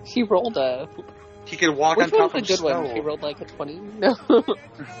 She rolled a... He can walk Which on top one's of a good snow. one? She rolled like a 20? No.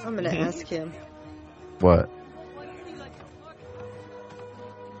 I'm going to ask him. What?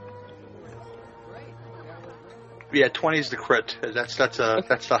 Yeah, 20's the crit. That's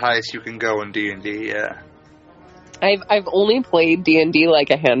the highest you can go in D&D, yeah. I've only played D&D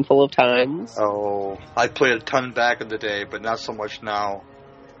like a handful of times. Oh, I played a ton back in the day, but not so much now.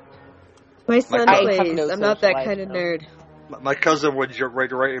 My son plays. No I'm not that social kind of life, nerd. My cousin would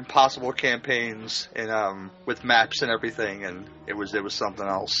write impossible campaigns and with maps and everything, and it was something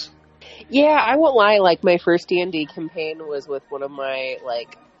else. Yeah, I won't lie. Like my first D&D campaign was with one of my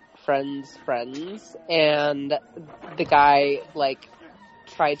like friends, and the guy like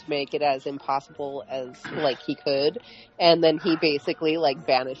tried to make it as impossible as like he could, and then he basically like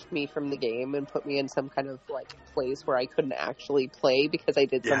banished me from the game and put me in some kind of like place where I couldn't actually play because I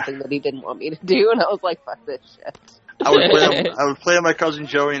did something that he didn't want me to do, and I was like, fuck this shit. I would play with my cousin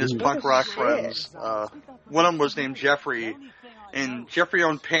Joey and his punk rock friends. One of them was named Jeffrey, and Jeffrey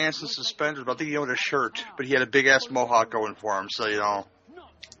owned pants and suspenders, but I think he owned a shirt, but he had a big-ass mohawk going for him, so,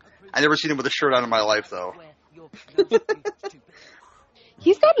 I never seen him with a shirt on in my life, though.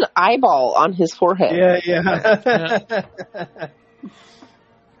 He's got an eyeball on his forehead. Yeah.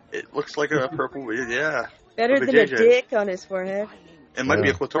 It looks like a purple, yeah. Better than a dick on his forehead. It might be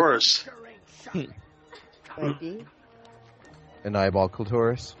a clitoris. Might be. An eyeball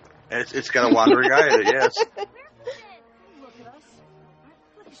clitoris. It's got a wandering eye in it, yes.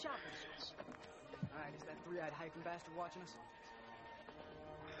 Alright, is that three-eyed hyphen bastard watching us?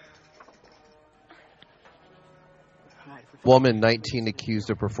 Woman 19 accused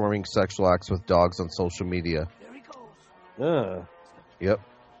of performing sexual acts with dogs on social media. Yep.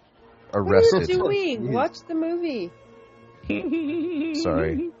 Arrested. What are you doing? Watch the movie.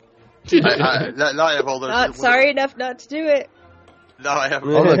 Sorry. Now I have all those. Not sorry enough not to do it. No, I have. Oh,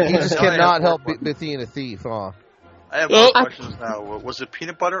 look, he just cannot help being a thief, huh? I have more questions now. Was it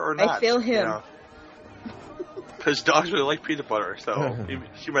peanut butter or not? I feel him. Because dogs really like peanut butter, so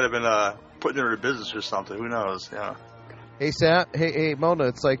she might have been putting her in business or something. Who knows? Yeah. Hey, Sam. Hey, Mona.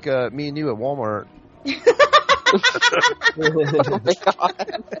 It's like me and you at Walmart. Oh my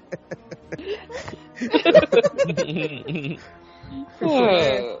god.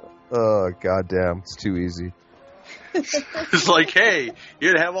 Oh, goddamn. It's too easy. It's like, hey, you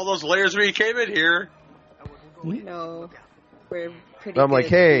didn't have all those layers when you came in here. No. We're pretty I'm like,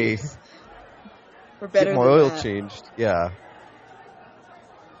 hey. We're better get my than oil that. changed. Yeah.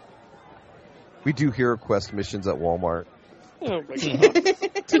 We do Hero Quest missions at Walmart. Oh my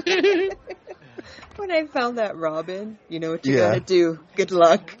god. When I found that Robin, you know what you Yeah. gotta do. Good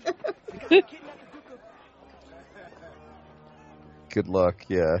luck. Good luck,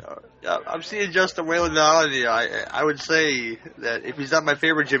 yeah. I'm seeing Justin Whalen now, and I would say that if he's not my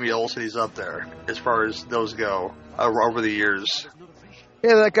favorite Jimmy Olsen, he's up there as far as those go over the years.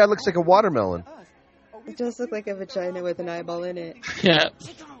 Yeah, that guy looks like a watermelon. It does look like a vagina with an eyeball in it. Yeah.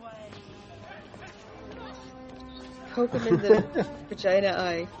 Poke him in the vagina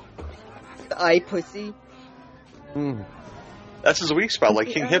eye. The eye pussy. Mm. That's his weak spot, like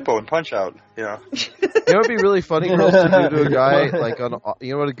King Hippo in Punch-Out. Yeah. You know what would be really funny, girls, to do to a guy, like,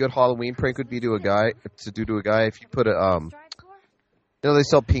 you know what a good Halloween prank would be to do a guy if you put they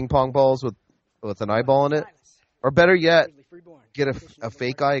sell ping pong balls with an eyeball in it? Or better yet, get a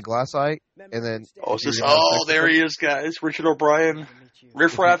fake eye, a glass eye, and then... there he is, guys. Richard O'Brien.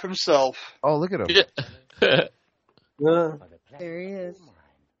 Riff Raff himself. Oh, look at him. There he is.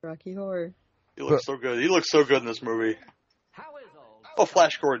 Rocky Horror. He looks so good. He looks so good in this movie. Oh,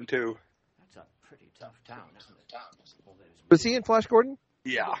 Flash Gordon, too. Was he in Flash Gordon?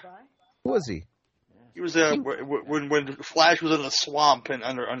 Yeah. Who was he? He was when Flash was in the swamp and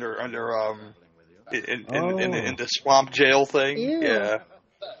under in the swamp jail thing. Ew. Yeah.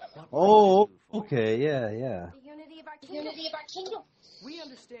 Oh, okay, yeah.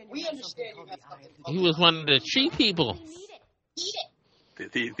 He was one of the tree people.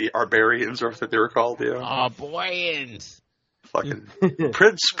 The Arbarians, or what they were called. Yeah. Arborians. Fucking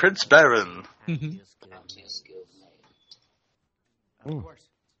Prince Baron.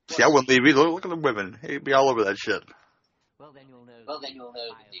 See, I wouldn't leave either. Look at the women. He'd be all over that shit. Well, then you'll know the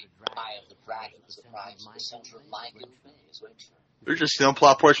eye of the dragon surprise the center of my good phase, won't you? They're just stealing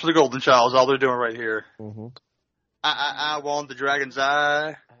plot points for the Golden Child. Is all they're doing right here. Mm-hmm. I want the dragon's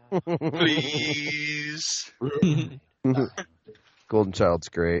eye, please. Golden Child's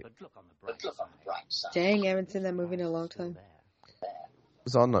great. Dang, I haven't seen that movie in a long time. It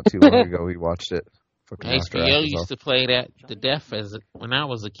was on not too long ago. We watched it. HBO used to play that to death when I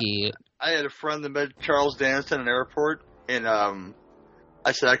was a kid. I had a friend that met Charles Dance at an airport, and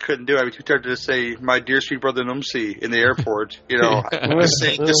I said I couldn't do it. I'd be too tired to say "my dear sweet brother Numsi" in the airport. To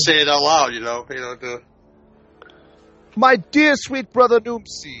say it out loud. My dear sweet brother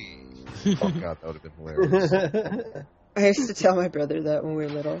Noomsy. Oh god, that would have been hilarious. I used to tell my brother that when we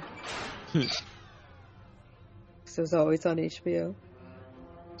were little. So it was always on HBO.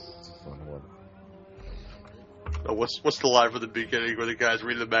 It's a fun one. Oh, what's the line from the beginning where the guy's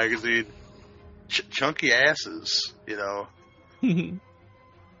reading the magazine? Chunky asses,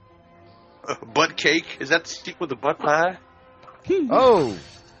 Butt cake? Is that steak with a butt pie? Oh!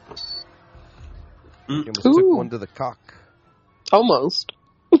 You almost took one to the cock. Almost.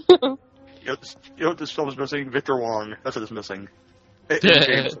 You know what this film is missing? Victor Wong. That's what it's missing.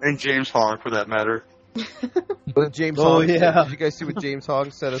 And James Hong, for that matter. But James Hong did you guys see what James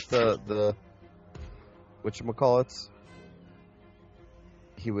Hong said at the whatchamacallits?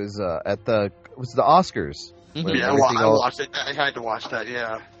 He was at the Oscars, When Yeah, everything I all- watched it. I had to watch that.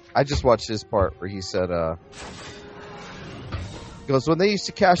 Yeah. I just watched this part where he said, he goes, when they used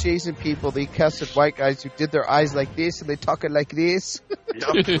to catch Asian people, they casted white guys who did their eyes like this and they talking like this.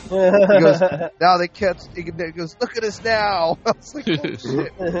 Yep. He goes, now they catch, he goes, look at us now. I was like, oh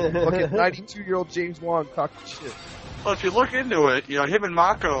shit. Fucking 92-year-old James Wan talking shit. Well, if you look into it, you know, him and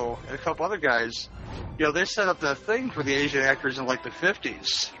Mako and a couple other guys, you know, they set up that thing for the Asian actors in like the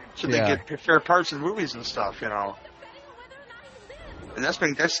 50s. So they get fair parts in movies and stuff, you know. And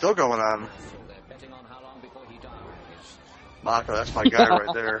that's still going on. Mako, that's my guy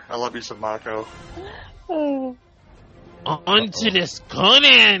right there. I love you some Mako. On to this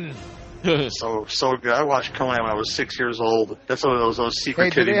Conan. So good. I watched Conan when I was 6 years old. That's one of those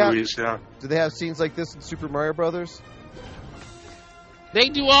secret titty movies, you know. Do they have scenes like this in Super Mario Brothers? They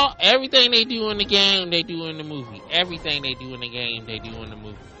do everything they do in the game, they do in the movie. Everything they do in the game, they do in the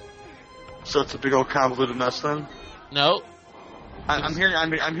movie. So it's a big old convoluted mess then? No. I'm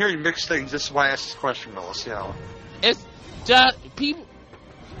hearing mixed things. This is why I asked this question, Willis, you know. It's just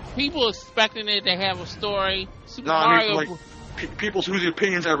people expecting it to have a story. Super Mario. I mean, like, people whose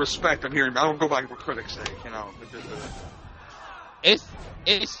opinions I respect, I'm hearing. I don't go by what critics say, you know.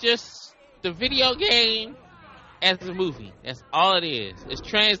 It's just the video game as a movie. That's all it is. It's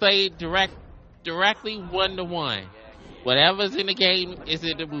translated directly 1-to-1. Whatever's in the game is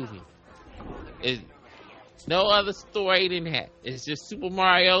in the movie. It's no other story than that. It's just Super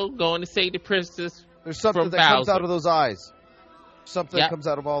Mario going to save the princess. There's something that comes out of those eyes. Something that comes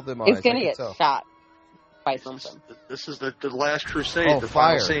out of all of them eyes. He's gonna get shot by something. This is the Last Crusade. Oh, the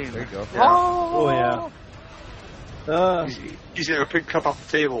fire! Final scene. There you go. Yeah. Oh yeah. He's gonna pick cup off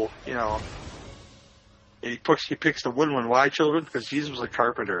the table, you know. And he picks the wooden one. Why, children? Because Jesus was a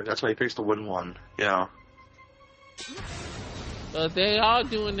carpenter. That's why he picks the wooden one. You know. But they all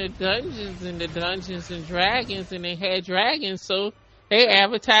doing the Dungeons and Dragons, and they had dragons, so they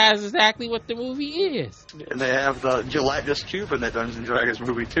advertise exactly what the movie is. And they have the gelatinous cube in that Dungeons and Dragons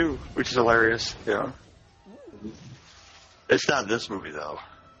movie too, which is hilarious. Yeah. It's not this movie though.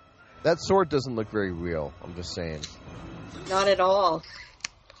 That sword doesn't look very real. I'm just saying. Not at all.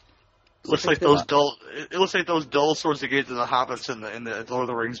 It looks like those dull. It looks like those dull swords they gave to the hobbits in the Lord of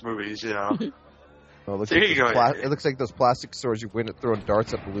the Rings movies. You know. Oh, it, there you go. It looks like those plastic swords you win at throwing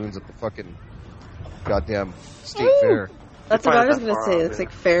darts at balloons at the fucking goddamn state fair. That's what I was going to say. It's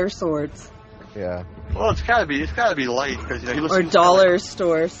like fair swords. Yeah. Well, it's gotta be light because he looks. Or dollar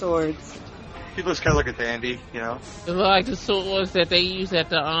store swords. He looks kind of like a dandy, you know. It's like the swords that they use at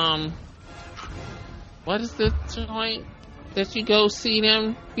the what is the joint that you go see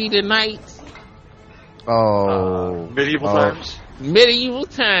them be the knights? Oh. Medieval times. Medieval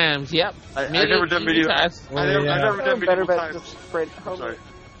times, yep. I've never done medieval times. I've never done medieval times. Sorry.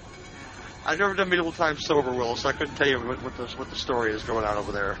 I've never done medieval times sober, Will, so I couldn't tell you what the story is going on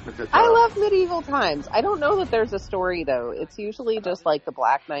over there. I love medieval times. I don't know that there's a story though. It's usually just like the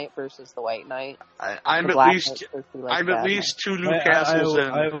Black Knight versus the White Knight. I'm at least two new castles in.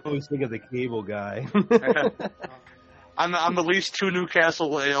 I always think of the cable guy. I'm at least 2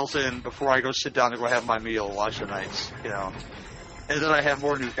 Newcastle ales in before I go sit down to go have my meal and watch the Knights, you know. And then I have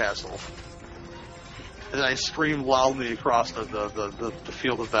more Newcastle. And then I scream loudly across the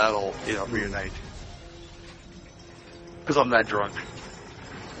field of battle, you know, for your night. Because I'm that drunk.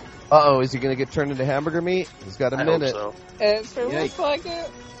 Uh-oh, is he going to get turned into hamburger meat? He's got a minute. Hope so. It sure looks like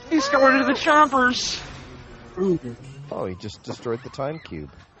it. He's going into the chompers. Oh, he just destroyed the time cube.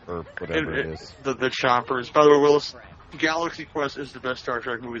 Or whatever it is. The chompers. By the way, Willis, Galaxy Quest is the best Star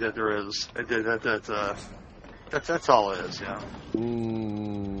Trek movie that there is. That's all it is, yeah.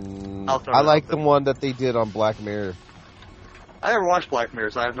 I like the one that they did on Black Mirror. I never watched Black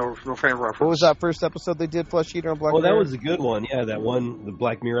Mirror, so I have no frame of reference. What was that first episode they did, Flesh Eater on Black Mirror? Well, that was a good one. Yeah, that one, the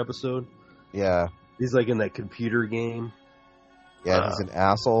Black Mirror episode. Yeah. He's like in that computer game. Yeah, he's an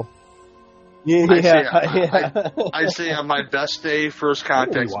asshole. I say on my best day, First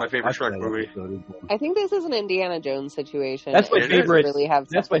Contact is my favorite Trek movie. I think this is an Indiana Jones situation. That's my favorite. Really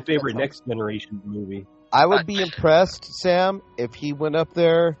that's my favorite Next Generation movie. I would be impressed, Sam, if he went up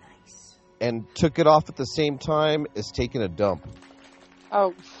there and took it off at the same time as taking a dump.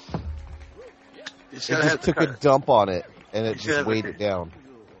 Oh. He just took a dump on it, and it just weighed it down.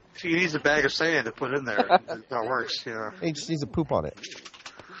 He needs a bag of sand to put in there. That's how it works, you know. He just needs to poop on it.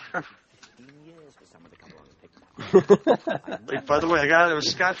 By the way, I got it. It was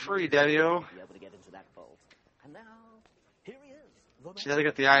scot-free, Daddy-O. See, now they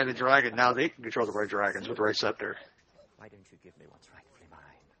got the Eye of the Dragon. Now they can control the right dragons with the right scepter. Why don't you give me what's rightfully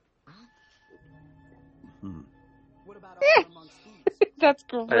mine? What about all amongst thieves? That's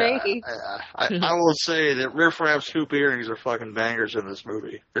great. I will say that Riff Raff's hoop earrings are fucking bangers in this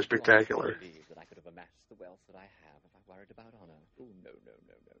movie. They're spectacular.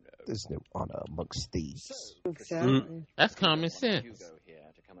 There's no honor amongst thieves. Exactly. That's common sense.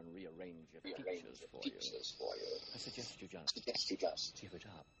 I suggest you just give it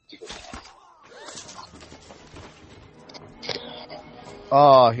up.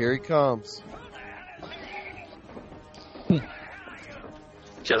 Oh, here he comes.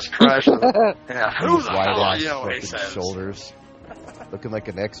 Just crashing. Yeah. Who the Wide hell are ass you? He fucking says. shoulders. Looking like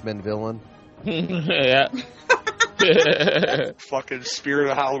an X-Men villain. Yeah. Fucking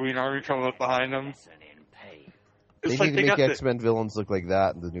Spirit of Halloween Army coming up behind him. They need to make X-Men villains look like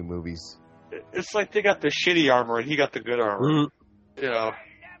that in the new movies. It's like they got the shitty armor and he got the good armor. You know.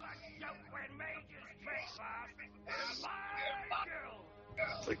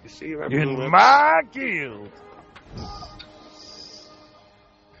 It's like you see him in my guild.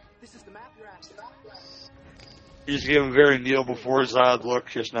 This is the map you're after. He's giving very Neil before Zod look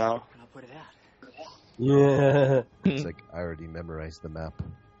just now. I'll put it out. Yeah. It's like I already memorized the map.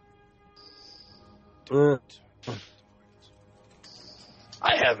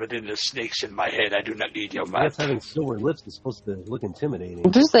 I have it in the snakes in my head. I do not need your I map. guess having silver lips is supposed to look intimidating.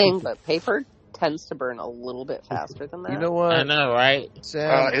 I'm just saying, but paper tends to burn a little bit faster than that. You know what? I know, right?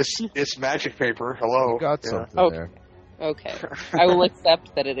 Sam, It's magic paper. Hello. you got something there. Okay. I will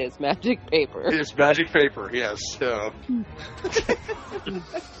accept that it is magic paper. It's magic paper, yes.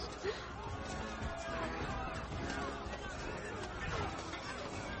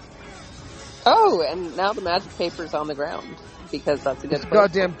 Oh, and now the magic paper's on the ground, because that's a good He's place.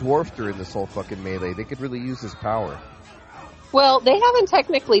 goddamn dwarfed her in this whole fucking melee. They could really use his power. Well, they haven't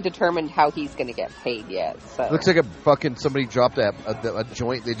technically determined how he's going to get paid yet, so... Looks like a fucking somebody dropped a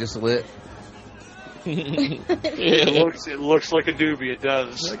joint they just lit. It looks like a doobie. It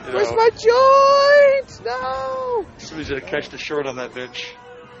does. Like, where's my joint? No! Somebody's gonna catch the short on that bitch.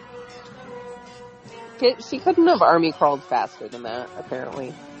 She couldn't have army crawled faster than that,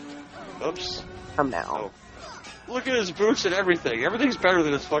 apparently. Oops. From now. Oh. Look at his boots and everything. Everything's better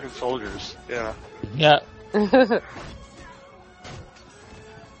than his fucking soldiers. Yeah. Yeah.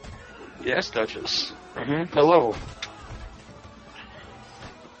 Yes, Duchess. Mm-hmm. Hello.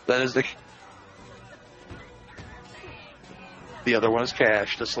 That is the other one is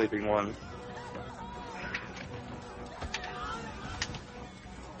Cash, the sleeping one.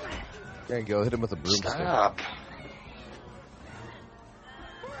 There you go. Hit him with a broomstick. Stop.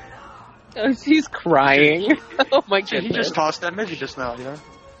 Oh, she's crying. Oh my He goodness. just tossed that midget just now, you know?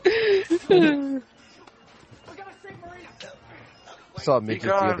 I saw a midget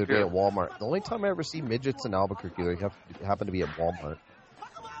the other day Yeah. at Walmart. The only time I ever see midgets in Albuquerque, they happen to be at Walmart.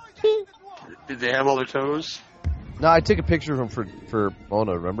 Did they have all their toes? No, I took a picture of him for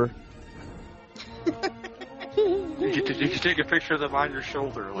Mona, remember? You could take a picture of them on your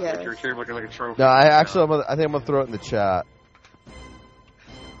shoulder, like you're carrying like a trophy. No, I think I'm gonna throw it in the chat.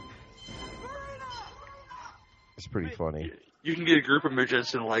 It's pretty funny. You can get a group of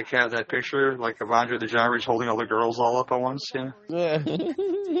midgets and like have that picture, like of Andre the Giant Where he's holding all the girls all up at once. Yeah.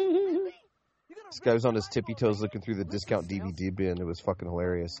 This guy was on his tippy toes looking through the discount DVD bin. It was fucking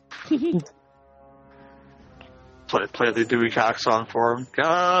hilarious. Play the Dewey Cox song for him. God,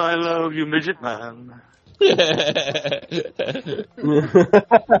 I love you, midget man.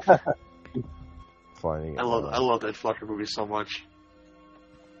 Funny. I love that fucking movie so much.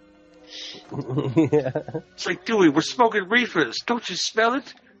 Yeah. It's like, Dewey, we're smoking reefers. Don't you smell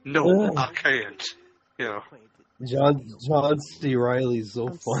it? No, I can't. Yeah. John C. Reilly's so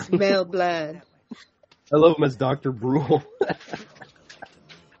funny. Smell blood. I love him as Dr. Brule.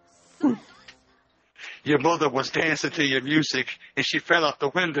 Your mother was dancing to your music, and she fell out the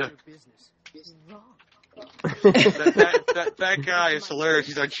window. that guy is hilarious.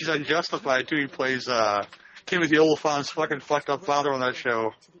 She's unjustified too. He plays Timothy Oliphant's fucking fucked up father on that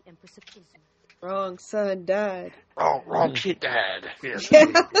show. Wrong son died. Wrong kid died. Yes. I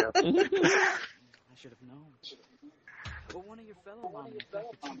should have known. But one of your fellow linemen back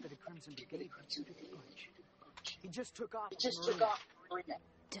the chief of the Crimson Brigade took a punch. He just took off.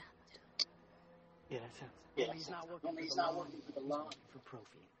 Yeah, that sounds. Yeah, he's not working for the law. For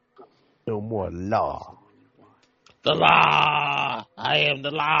Profi. No more law. The law! I am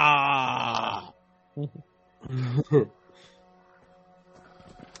the law!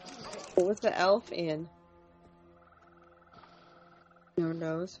 What was the elf in? No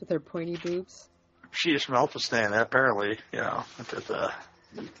nose with her pointy boobs. She is from Elfistan, apparently. You know,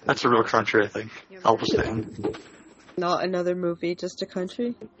 that's a real country, I think. Elfistan. Not another movie, just a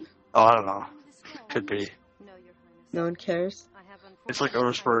country. Oh, I don't know. Could be. No one cares. It's like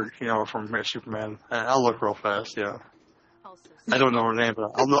Otisburg, from Superman. I'll look real fast, yeah. I don't know her name,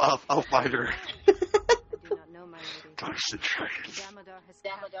 but I'll find her. Dungeons and Dragons.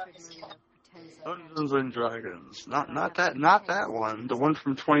 Dungeons and Dragons. Not that one. The one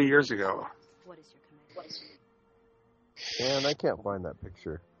from 20 years ago. Man, I can't find that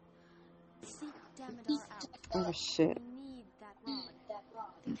picture. Oh shit.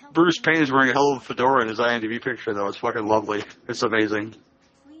 Bruce Payne is wearing a hell of a fedora in his IMDb picture, though. It's fucking lovely. It's amazing.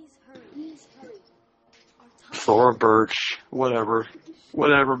 Thora Birch. Whatever,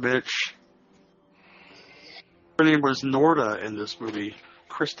 bitch. Her name was Norda in this movie.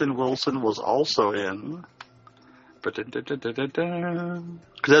 Kristen Wilson was also in. Because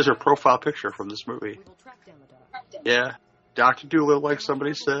that's her profile picture from this movie. Yeah. Dr. Dolittle, like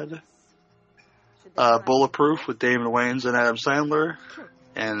somebody said. Bulletproof with Damon Wayans and Adam Sandler.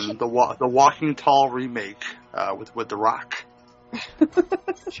 And the Walking Tall remake with The Rock.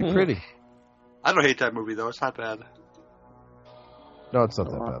 She's pretty. I don't hate that movie, though. It's not bad. No, it's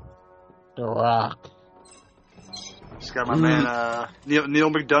not that bad. The Rock. It's got my man Neil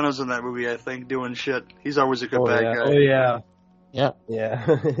McDonough's in that movie, I think, doing shit. He's always a good bad guy. Oh, yeah. Yep.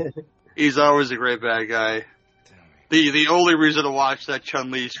 Yeah. He's always a great bad guy. The only reason to watch that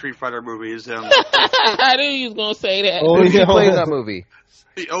Chun-Li Street Fighter movie is him. I knew you was going to say that. Who does he play in that movie?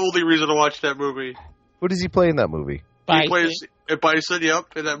 The only reason to watch that movie. Who does he play in that movie? He plays Bison, yep,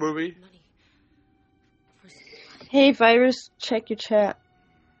 in that movie. Hey, Virus, check your chat.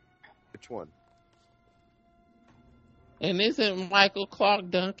 Which one? And isn't Michael Clark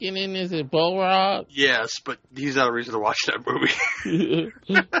Duncan and is it Bo Rob? Yes, but he's not a reason to watch that movie.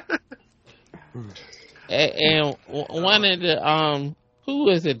 and one of the who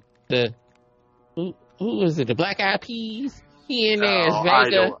is it? Who is it? The Black Eyed Peas? He in there as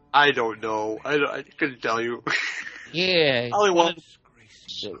Vega. I don't know. I couldn't tell you. Yeah. I only watched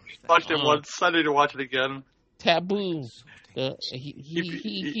it once. I need to watch it again. Taboo.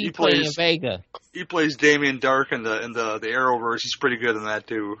 He plays Vega. He plays Damien Dark in the Arrowverse. He's pretty good in that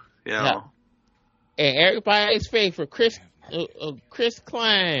too. Yeah. And everybody's favorite Chris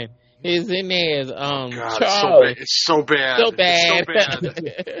Klein is in there as God, Charles. It's so bad. So bad.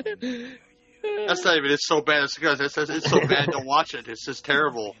 That's not even. It's so bad. It's because it's so bad. Don't watch it. It's just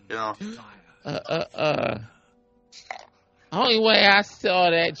terrible. Only way I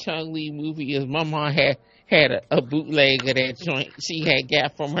saw that Chung-Li movie is my mom had a bootleg of that joint she had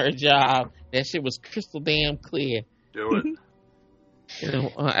got from her job. That shit was crystal damn clear. Do it.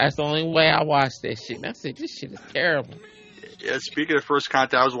 That's the only way I watched that shit. And I said, this shit is terrible. Yeah, speaking of First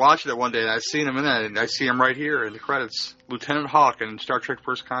Contact, I was watching it one day and I seen him in that, and I see him right here in the credits. Lieutenant Hawk in Star Trek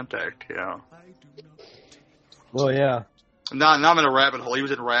First Contact, Oh, yeah. Now I'm in a rabbit hole. He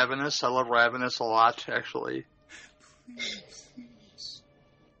was in Ravenous. I love Ravenous a lot, actually.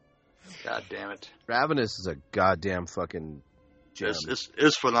 God damn it. Ravenous is a goddamn fucking gem.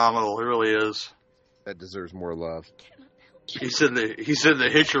 It's phenomenal. It really is. That deserves more love. He's in the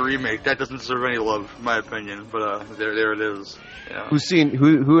Hitcher remake. That doesn't deserve any love, in my opinion. But there it is. Yeah.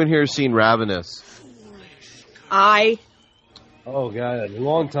 Who in here has seen Ravenous? Oh god, a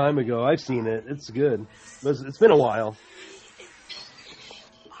long time ago. I've seen it. It's good. It's been a while.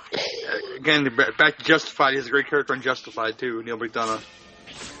 Again, back to Justified. He has a great character on Justified too. Neil McDonough.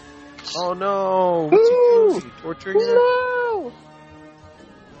 Oh no! What's he doing? Torturing her? No!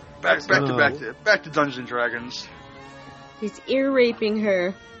 Back to Dungeons and Dragons. He's ear raping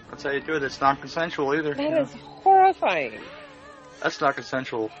her. That's how you do it. It's not consensual either. That is horrifying. That's not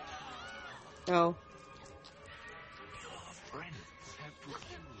consensual. Oh.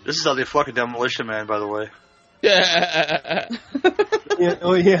 This is how they fuck a Demolition Man, by the way. Yeah.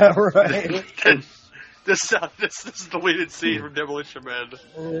 Oh yeah, right. This is the deleted scene from Demolition Man.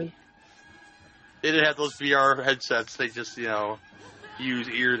 They didn't have those VR headsets. They just, use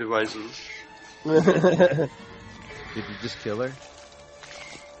ear devices. Did you just kill her?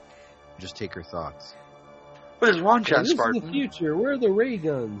 Just take her thoughts. What is wrong, John This Spartan? is the future. Where are the ray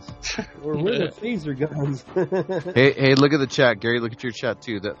guns? Or where are the phaser guns? Hey, look at the chat. Gary, look at your chat,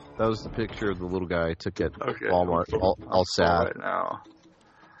 too. That was the picture of the little guy I took at Walmart. All sad. Right now.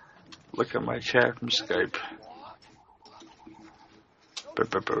 Look at my chat from Skype.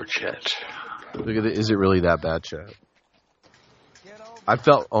 Chat. Look at it. Is it really that bad, chat? I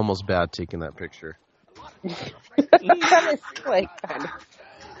felt almost bad taking that picture. That is kind of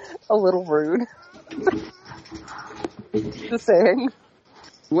a little rude. Just saying.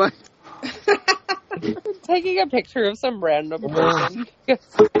 What? Taking a picture of some random person.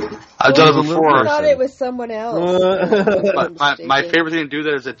 I've done it before. I thought it was someone else. my favorite thing to do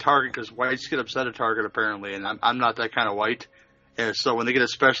that is at Target, because whites get upset at Target apparently, and I'm not that kind of white. And so when they get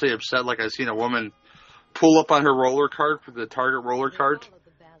especially upset, like I've seen a woman pull up on her roller cart for the Target roller cart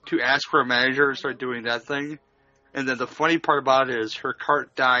to ask for a manager and start doing that thing. And then the funny part about it is her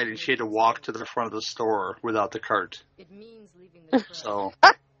cart died and she had to walk to the front of the store without the cart. So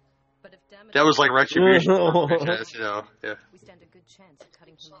that was like retribution. You know, yeah. We stand a good chance of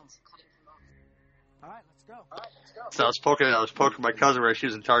cutting him off. All right, let's go. So I was poking my cousin where she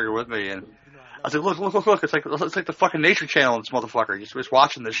was in Target with me, and I was like, look, it's like the fucking Nature Channel in this motherfucker. Just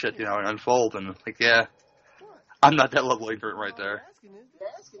watching this shit, you know, unfold, and like, yeah, I'm not that level ignorant right there.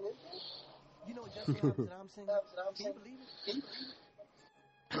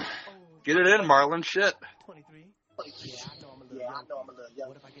 Get it in, Marlon. Shit. 23. Yeah, I know I'm a little young.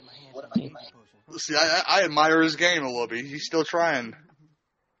 What if I get my hands on a baby potion? See, I admire his game a little bit. He's still trying.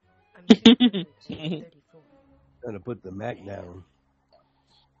 Trying to put the Mac down.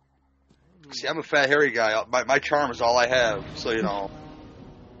 See, I'm a fat, hairy guy. My charm is all I have. So, you know,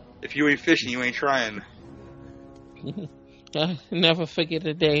 if you ain't fishing, you ain't trying. I never forget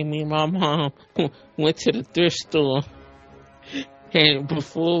the day me and my mom went to the thrift store. And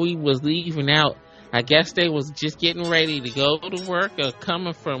before we was leaving out, I guess they was just getting ready to go to work or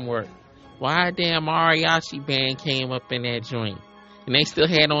coming from work. Why a damn mariachi band came up in that joint? And they still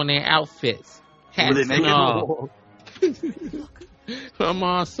had on their outfits. Hats and all. My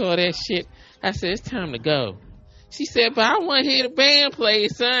mom saw that shit. I said, it's time to go. She said, but I want to hear the band play,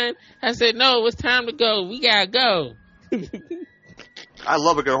 son. I said, no, it's time to go. We gotta go. I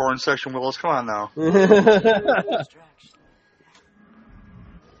love a good horn section, Willis. Come on now.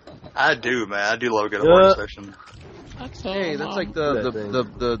 I do, man. I do love a good horn section. Hey, that's like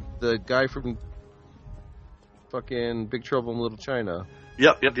the guy from fucking Big Trouble in Little China.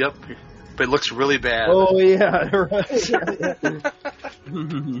 Yep. But it looks really bad. Oh, yeah, right.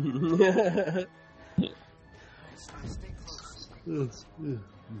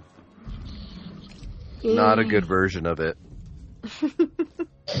 Not a good version of it.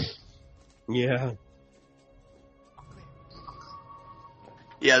 Yeah.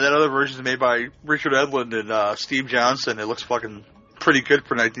 Yeah, that other version is made by Richard Edlund and Steve Johnson. It looks fucking pretty good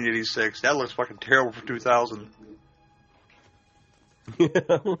for 1986. That looks fucking terrible for 2000.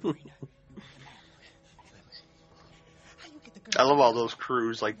 I love all those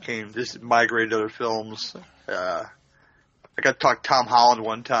crews just migrated to other films. I got to talk to Tom Holland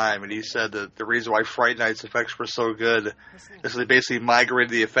one time, and he said that the reason why Fright Night's effects were so good is they basically migrated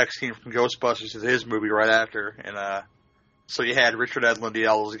the effects team from Ghostbusters to his movie right after. And so you had Richard Edlund,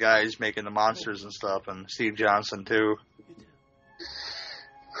 all those guys making the monsters and stuff, and Steve Johnson too.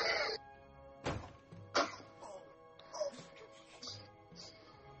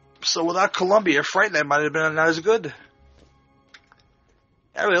 So without Columbia, Fright Night might have been not as good.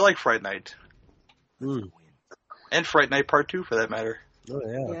 I really like Fright Night. And Fright Night Part 2, for that matter. Oh,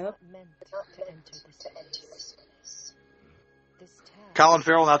 yeah. Yep. Colin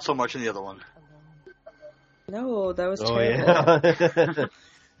Farrell, not so much in the other one. No, that was terrible. Yeah.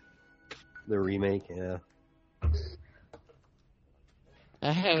 The remake, yeah.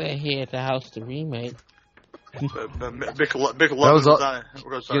 I have that here at the house, the remake. Big Love That was all, Sorry.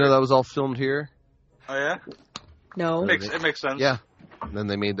 that was all filmed here? Oh, yeah? No. It makes sense. Yeah. And then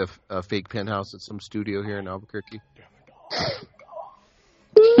they made the fake penthouse at some studio here in Albuquerque.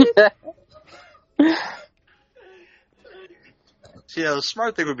 See, the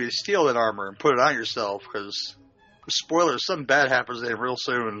smart thing would be to steal that armor and put it on yourself, because, spoilers, something bad happens to him real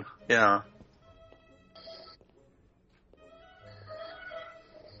soon. Yeah.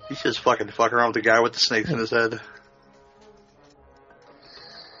 He's just fucking around with the guy with the snakes in his head.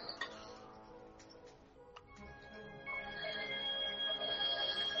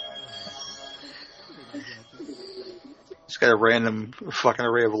 He's got a random fucking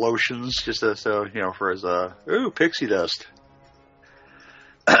array of lotions, just so, you know, for his, pixie dust.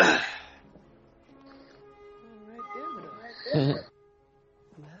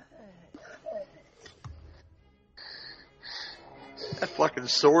 That fucking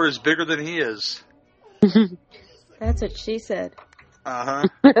sword is bigger than he is. That's what she said. Uh-huh.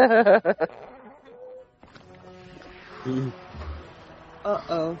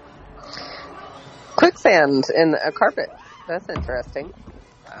 Uh-oh. Quicksand in a carpet. That's interesting.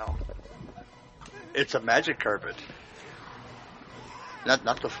 Wow. It's a magic carpet.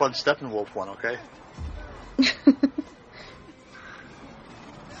 Not the fun Steppenwolf one, okay?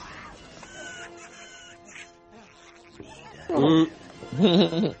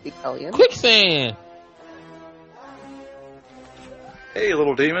 Quicksand! Hey,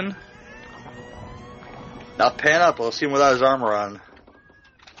 little demon. Now pan up. Let's see him without his armor on.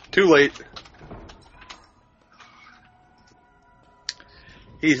 Too late.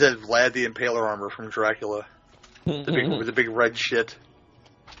 He's that Vlad the Impaler armor from Dracula. The big red shit.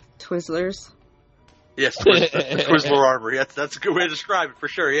 Twizzlers. Yes, the Twizzler armor. That's a good way to describe it for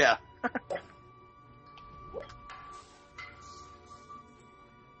sure. Yeah.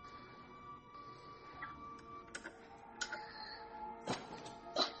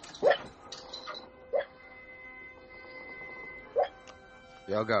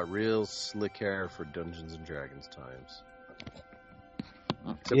 Y'all got real slick hair for Dungeons and Dragons times.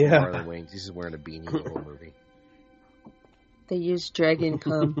 Except for Marlon Wayans. He's just wearing a beanie the whole movie. They use dragon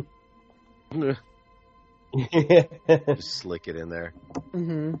cum. Just slick it in there.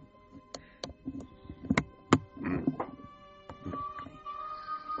 Mm-hmm.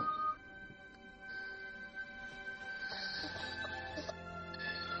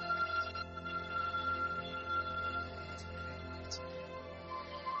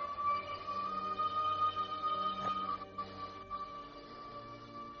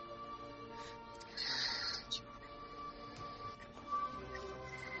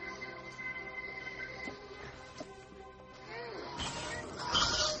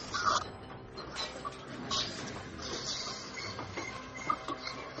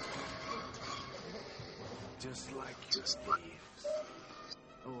 Just like your thieves,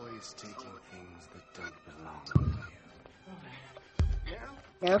 always taking things that don't belong to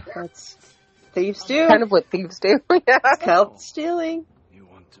you. Yep, that's thieves do. Kind of what thieves do. Yeah. Cult stealing. You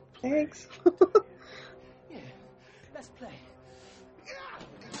want to play? Thanks. Yeah, let's play.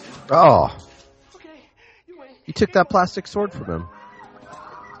 Oh. You took that plastic sword from him.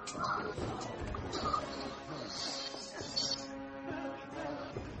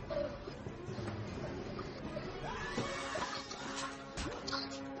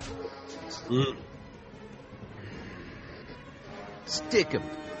 Stick him.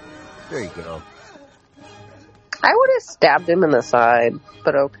 There you go. I would have stabbed him in the side,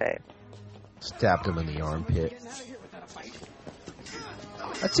 but okay. Stabbed him in the armpit.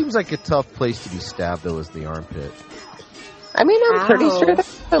 That seems like a tough place to be stabbed, though, is the armpit. I mean, I'm pretty sure there's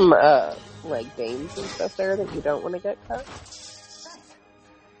some, like, veins and stuff there that you don't want to get cut.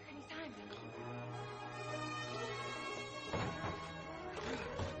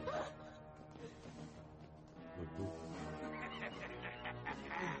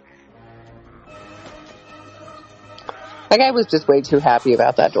 That guy was just way too happy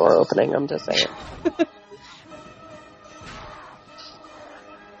about that door opening, I'm just saying.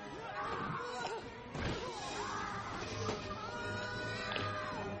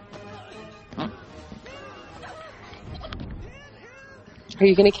 Are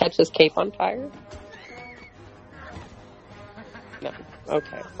you going to catch this cape on fire? No.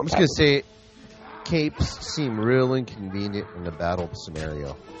 Okay. I'm just going to say, capes seem real inconvenient in a battle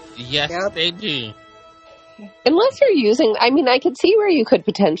scenario. Yes, they do. Unless you're using, I mean, I could see where you could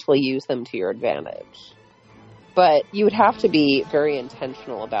potentially use them to your advantage. But you would have to be very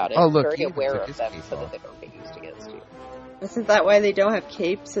intentional about it. Oh, look, very aware of them so that they don't get used against you. Isn't that why they don't have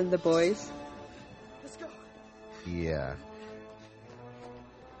capes in the boys? Yeah.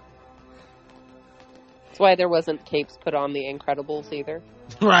 That's why there wasn't capes put on the Incredibles either.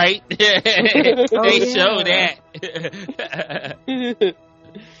 Right? They show that.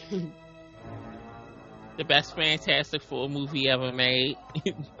 The best Fantastic Four movie ever made.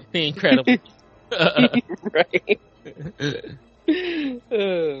 The Incredible. Right.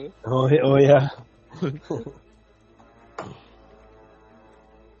 Oh yeah.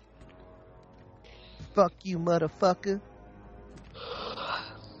 Fuck you, motherfucker.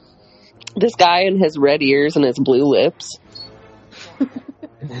 This guy and his red ears and his blue lips. Looks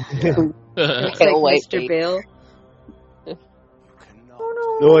like Mr. Bill.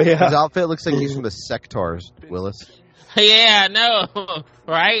 Oh yeah. His outfit looks like he's from the Sectars, Willis. Yeah, I know.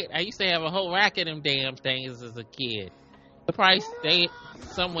 Right? I used to have a whole rack of them damn things as a kid. The price stayed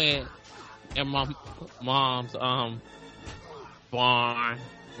somewhere in my mom's barn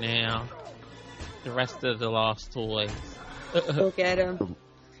now. The rest of the lost toys. Go get them.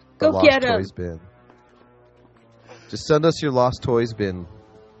 The Go get lost them. toys bin. Just send us your lost toys bin.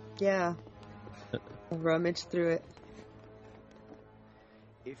 Yeah. I'll rummage through it.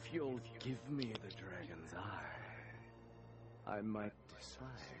 If you'll give me the dragon's eye, I might decide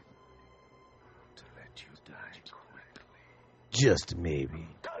to let you die quickly. Just maybe.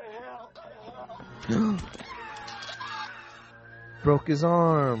 Broke his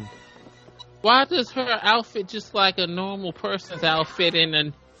arm. Why does her outfit just like a normal person's outfit in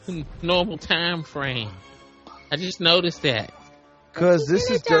a normal time frame? I just noticed that. Because this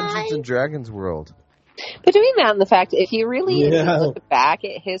is Dungeons and Dragons world. Between that and the fact, if you really look back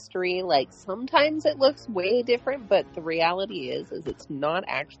at history, like sometimes it looks way different, but the reality is it's not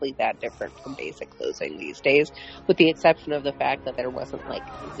actually that different from basic clothing these days, with the exception of the fact that there wasn't like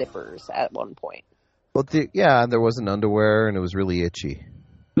zippers at one point. Well, there wasn't underwear, and it was really itchy.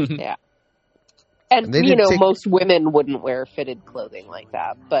 Yeah. And you know, most women wouldn't wear fitted clothing like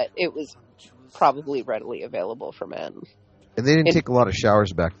that, but it was probably readily available for men. And they didn't take a lot of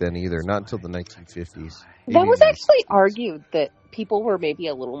showers back then either, not until the 1950s. That was actually argued that people were maybe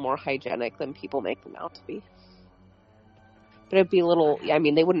a little more hygienic than people make them out to be. But it'd be a little, I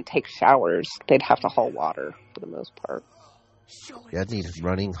mean, they wouldn't take showers. They'd have to haul water for the most part. Yeah, I'd need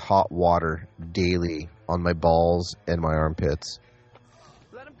running hot water daily on my balls and my armpits.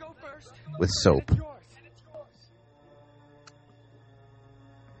 With soap.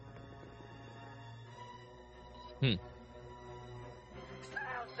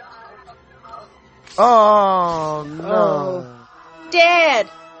 Oh, no. Oh. Dad!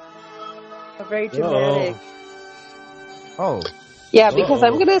 Very dramatic. Oh. Yeah, because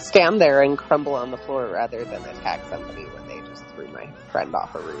I'm going to stand there and crumble on the floor rather than attack somebody when they just threw my friend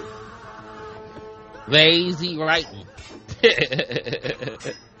off a roof. Lazy writing.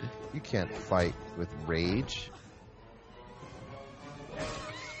 You can't fight with rage.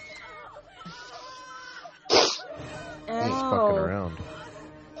 He ain't fucking around.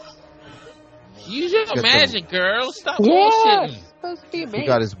 Use your magic, girl. Stop bullshitting. Supposed to be He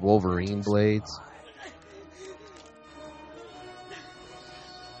got his Wolverine blades.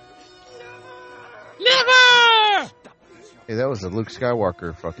 Never! Hey, that was a Luke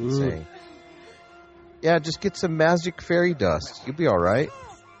Skywalker fucking saying. Yeah, just get some magic fairy dust. You'll be alright.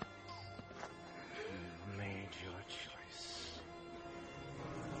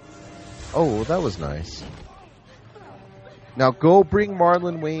 Oh, well, that was nice. Now go bring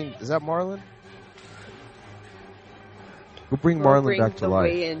Marlon Wayne. Is that Marlon? Go bring Marlon back to life.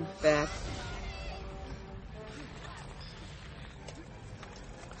 Wayne back.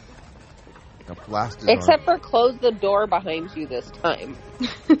 Now blast his Except for close the door behind you this time.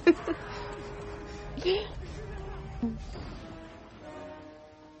 He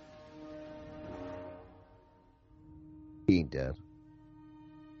ain't dead.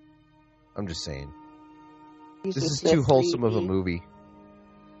 I'm just saying. He's This is just too wholesome sleepy. of a movie.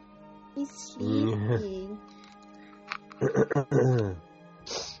 He's sleeping. The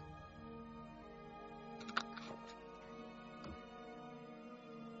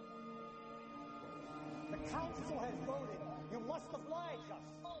council has voted. You must oblige us.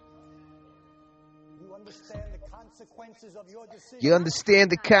 You understand the consequences of your decision? You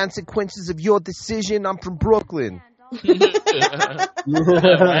understand the consequences of your decision? I'm from Brooklyn.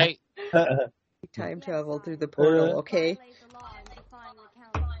 Right? Time travel through the portal, okay?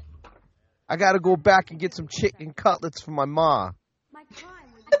 I gotta go back and get some chicken cutlets for my ma.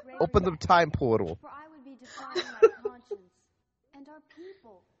 Open the time portal. For I would be defying my conscience and our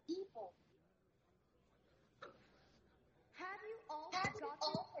people. Have you all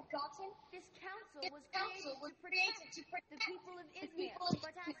forgotten? This council was created to protect the people of Izmir.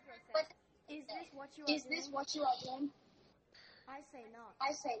 But ask yourself, is this what you are doing? I say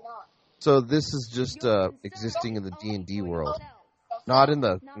not. So this is just existing in the D&D world.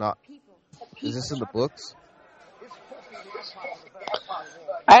 Is this in the books?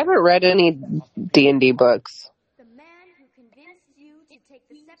 I haven't read any D&D books. The man who convinced you to take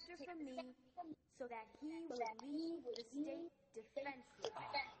the scepter from me so that he would leave the state defenseless.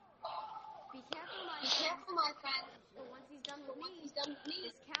 Be careful, my friend. For once he's done with me, this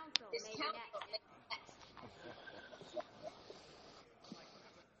council may be next.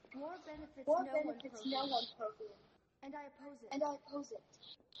 War benefits no one program. And I oppose it.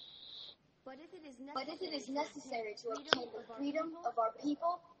 But if it is necessary to obtain the freedom of our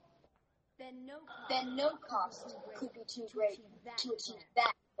people, then no cost could be too great to achieve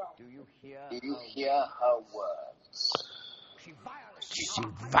that goal. Do you hear her words? She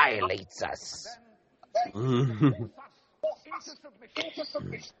violates us.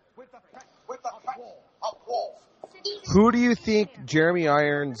 Who do you think Jeremy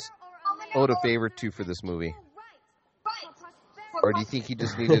Irons owed a favor to for this movie? Or do you think he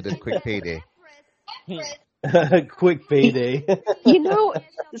just needed a quick payday? Quick payday. You know,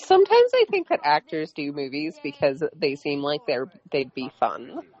 sometimes I think that actors do movies because they seem like they'd be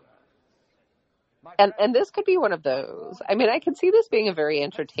fun. And this could be one of those. I mean, I could see this being a very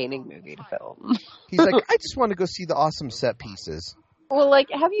entertaining movie to film. He's like, I just want to go see the awesome set pieces. Well, like,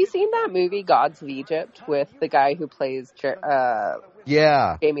 have you seen that movie, Gods of Egypt, with the guy who plays Jamie Lannister?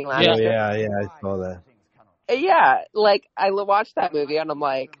 Yeah, I saw that. Yeah, like, I watched that movie and I'm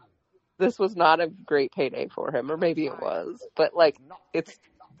like, this was not a great payday for him, or maybe it was, but like it's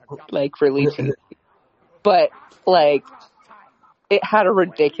like really cheap. But like it had a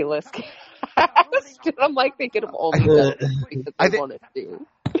ridiculous cast. And I'm like, they could have only done it because they wanted to.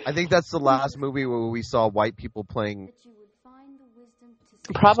 I think that's the last movie where we saw white people playing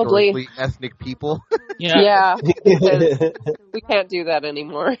probably ethnic people. Yeah, because we can't do that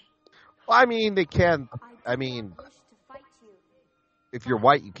anymore. Well, I mean, they can. I mean, if you're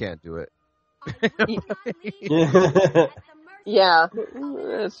white, you can't do it. Yeah,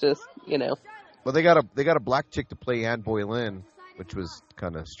 it's just, you know. Well, they got a black chick to play Anne Boleyn, which was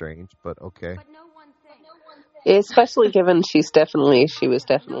kind of strange, but okay. Especially given she was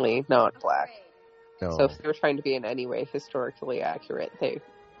definitely not black. No. So if they were trying to be in any way historically accurate, they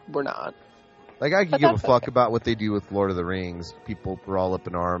were not. Like, I could give a fuck about what they do with Lord of the Rings. People were all up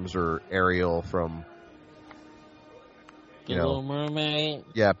in arms, or Ariel from, you know, Little Mermaid.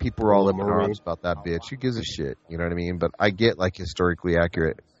 Yeah, people were all up in arms about that bitch. Who gives a shit? You know what I mean? But I get, like, historically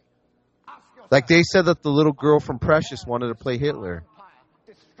accurate. Like, they said that the little girl from Precious wanted to play Hitler.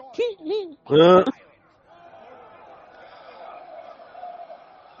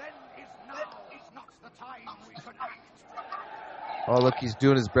 Oh, look, he's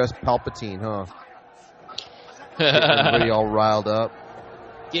doing his best Palpatine, huh? Everybody all riled up.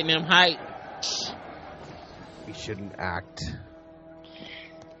 Getting him hype. He shouldn't act.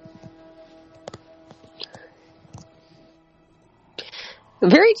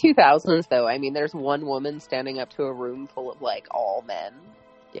 Very 2000s, though. I mean, there's one woman standing up to a room full of, like, all men.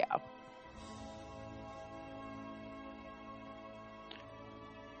 Yeah.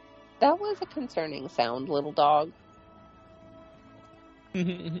 That was a concerning sound, little dog.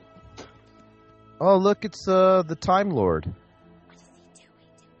 Oh, look, it's the Time Lord.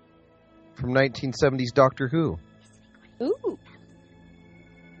 From 1970s Doctor Who. Ooh.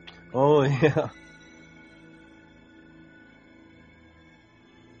 Oh, yeah.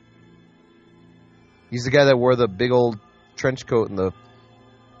 He's the guy that wore the big old trench coat and the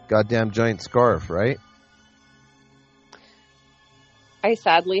goddamn giant scarf, right? I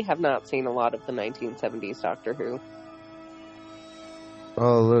sadly have not seen a lot of the 1970s Doctor Who.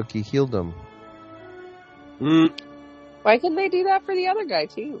 Oh, look, he healed him. Why couldn't they do that for the other guy,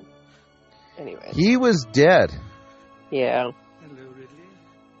 too? Anyway. He was dead. Yeah. Hello, Ridley.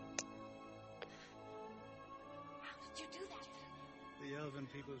 How did you do that? The elven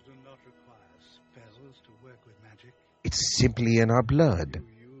peoples do not require spells to work with magic. It's simply in our blood. You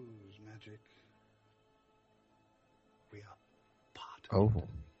use magic. We are part Oh,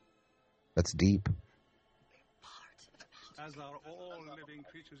 that's deep. as are all living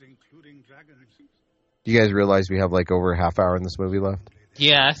creatures, including dragons. Do you guys realize we have like over a half hour in this movie left?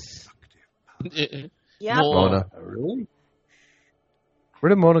 Yes. Yeah. Mona. Really? Where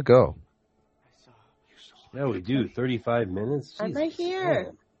did Mona go? Yeah, we do. 35 minutes? I'm right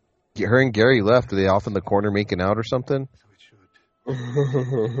here. Her and Gary left. Are they off in the corner making out or something?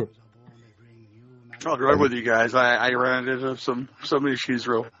 I'll be right with you guys. I ran into some issues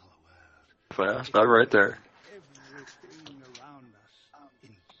real fast. I'm right there. Everything around us in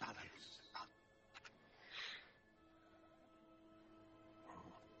balance.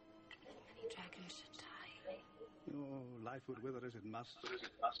 Dragons should die. Oh, life would wither as it must.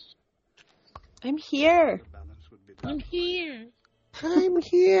 I'm here. Balance would be I'm here. I'm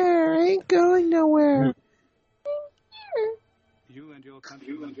here. I ain't going nowhere. You and your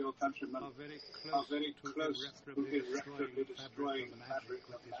countrymen are very close to irreparably destroying the fabric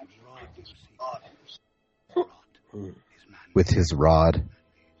of this rod you see. With his rod.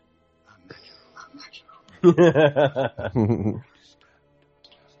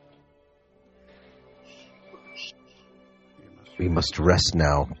 We must rest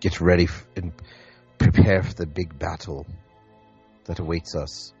now. Get ready and prepare for the big battle that awaits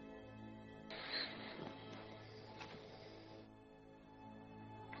us.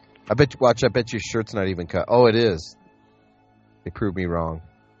 I bet your shirt's not even cut. Oh, it is. They proved me wrong.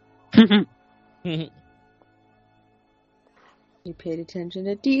 You paid attention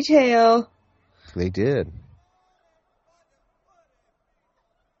to detail. They did.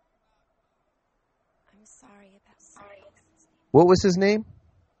 I'm sorry about What was his name?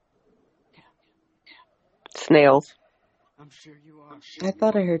 Snails. I'm sure you are. I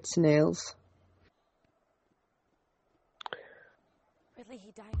thought I heard snails. Ridley,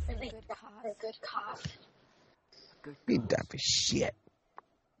 he died for a good cause. He died for shit.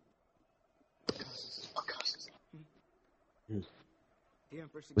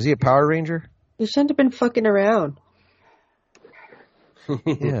 Was he a Power Ranger? You shouldn't have been fucking around.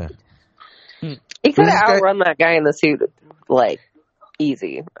 Yeah. He could have outrun that guy in the suit, like,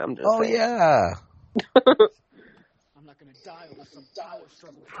 Easy. I'm just saying. yeah. I'm not gonna die over some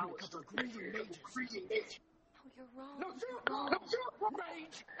power struggle between a couple of greedy mages. No, you're wrong. No, you're wrong.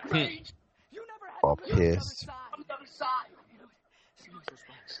 Rage. You never had All to be on the other pissed. side. On the other side. Caesar's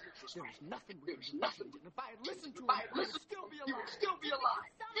right. There is nothing we can do. And if I had listened to him, I would still be alive. Still be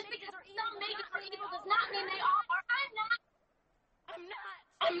alive. Just because some mages are evil does not mean they are.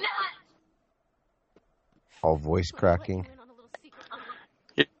 I'm not. All voice cracking.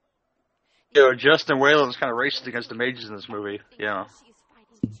 Justin Whalen's kind of racist against the mages in this movie. Yeah.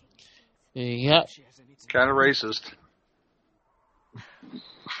 Yep. Kind of racist.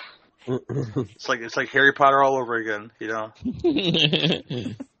 It's like Harry Potter all over again, you know.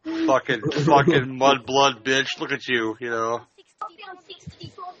 fucking mudblood bitch. Look at you, you know.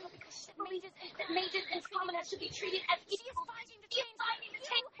 Mages and commoners should be treated as equal. He's fighting to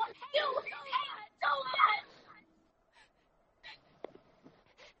take what you hate so much.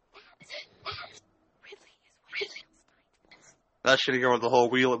 That should go with the whole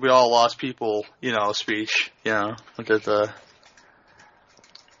we all lost people, you know, speech, you know. Look at the.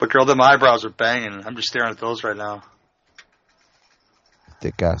 But girl, them eyebrows are banging. I'm just staring at those right now.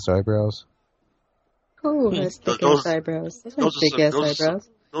 Thick ass eyebrows. Who has thick ass eyebrows? Those are big ass eyebrows.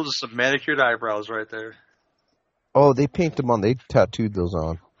 Those are some manicured eyebrows right there. Oh, they paint them on. They tattooed those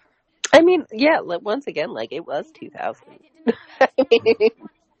on. I mean, yeah, once again, like, it was 2000. I mean,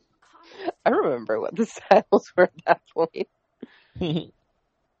 I remember what the styles were at that point. But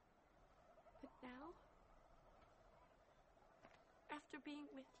now, after being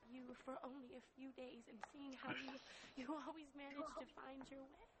with you for only a few days and seeing how you always manage to find your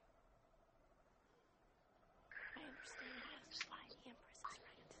way, I understand why the Empress is right.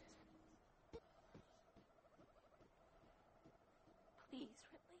 Please,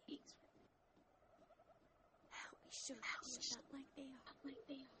 Ridley. Help me show you not like they are.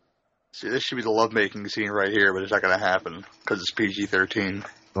 See, this should be the lovemaking scene right here, but it's not going to happen because it's PG-13.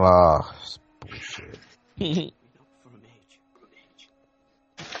 Ah, bullshit.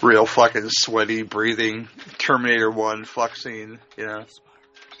 Real fucking sweaty, breathing Terminator 1 fuck scene, you know.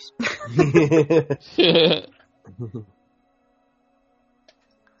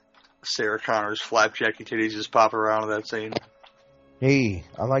 Sarah Connor's flapjacky titties just popping around in that scene. Hey,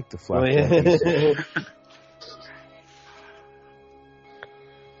 I like the flapjackies.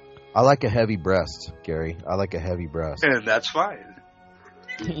 I like a heavy breast, Gary. I like a heavy breast. And that's fine.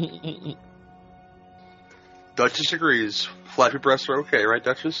 Duchess agrees. Flappy breasts are okay, right,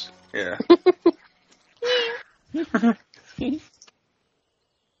 Duchess? Yeah. I'm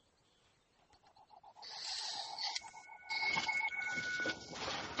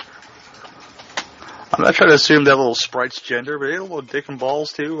not trying to assume that little sprite's gender, but he had a little dick and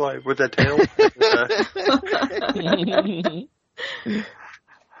balls too, like with that tail.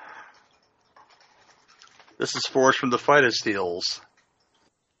 This is forged from the Fighter Steels.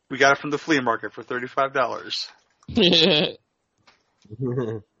 We got it from the flea market for $35.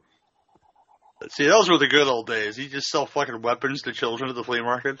 See, those were the good old days. You just sell fucking weapons to children at the flea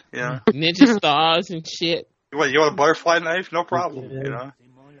market, you know? Ninja stars and shit. You want a butterfly knife? No problem, you know?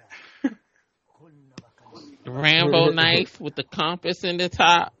 The Rambo knife with the compass in the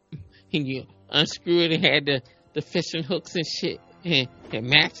top. And you unscrew it and had the fishing hooks and shit. And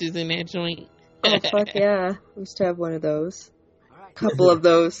matches in that joint. Oh, fuck yeah. We used to have one of those. A couple of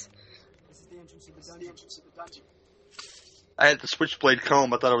those. I had the switchblade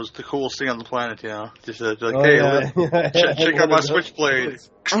comb. I thought it was the coolest thing on the planet, you know? Just like, check out my switchblade.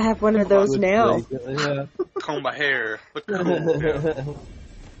 I have one of those now. Comb my hair. Look cool. Yeah.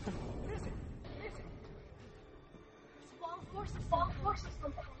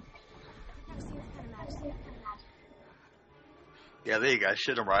 Yeah, there you go.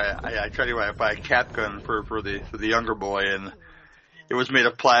 Shit, I tried to buy a cap gun for the younger boy, and it was made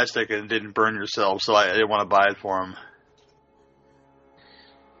of plastic and didn't burn yourself, so I didn't want to buy it for him.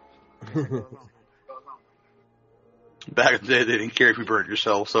 Back in the day, they didn't care if you burned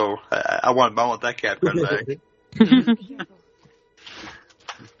yourself, so I want that cap gun back.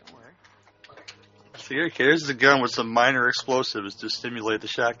 See, okay, here's a gun with some minor explosives to stimulate the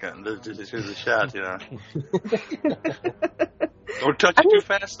shotgun. Here's the shot, you know. Don't touch it too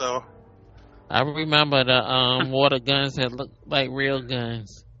fast, though. I remember the water guns that look like real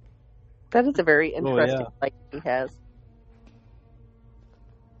guns. That is a very interesting light he has.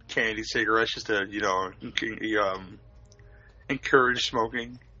 Candy cigarettes just to, you know, encourage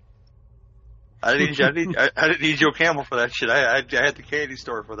smoking. I didn't need Joe Campbell for that shit. I had the candy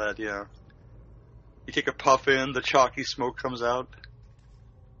store for that, you know. You take a puff in, the chalky smoke comes out.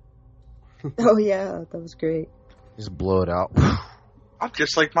 Oh yeah, that was great. Just blow it out. I'm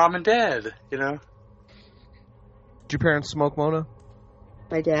just like mom and dad, you know. Did your parents smoke, Mona?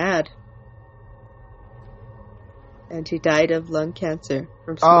 My dad. And he died of lung cancer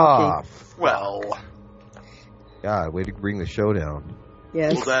from Ah, smoking. Well, God, way to bring the show down.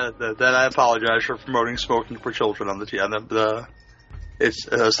 Yes. well, that I apologize for promoting smoking for children on the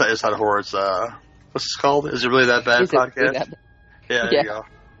it's not horror. It's what's this called? Is it really that bad podcast? Really that bad? Yeah, there you go.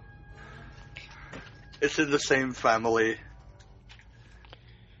 It's in the same family.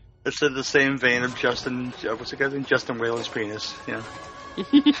 It's in the same vein of Justin. What's the guy's name? Justin Whalen's penis. Yeah.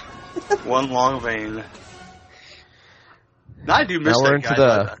 One long vein. No, I do miss that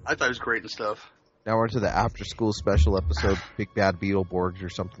guy. I thought he was great and stuff. Now we're into the after-school special episode, Big Bad Beetleborgs or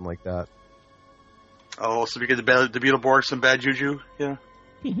something like that. Oh, so we get the Beetleborgs some bad juju? Yeah.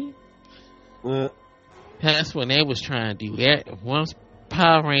 That's when they was trying to do that. Once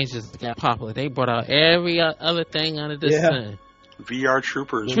Power Rangers got popular, they brought out every other thing under the sun. VR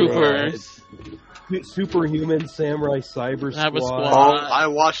Troopers. Superhuman Samurai Cyber Squad. Oh, I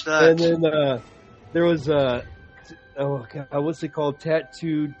watched that. And then there was what's it called?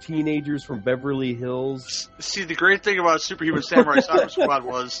 Tattooed Teenagers from Beverly Hills. See, the great thing about Superhuman Samurai Cyber Squad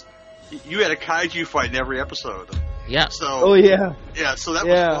was you had a kaiju fight in every episode. Yeah. So. Yeah, so that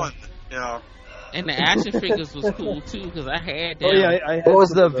was fun. You know. And the action figures was cool too because I had them. Oh yeah, I had what was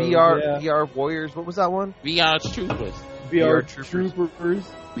the those, VR Warriors? What was that one? VR Troopers. VR Troopers.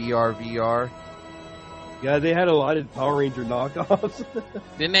 VR. Yeah, they had a lot of Power Ranger knockoffs.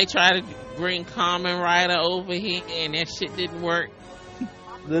 Then they tried to bring Kamen Rider over here, and that shit didn't work.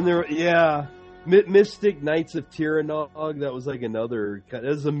 Then Mystic Knights of Tyrannog. That was like another. That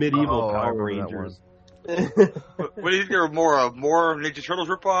was a medieval Power Rangers. What do you think there were more Ninja Turtles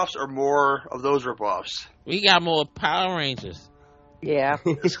ripoffs or more of those ripoffs? We got more Power Rangers. Yeah,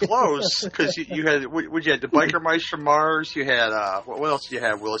 it's close because you had you had the Biker Mice from Mars. You had what else did you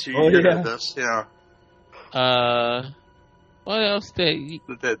have, Willis? You had this, you know. What else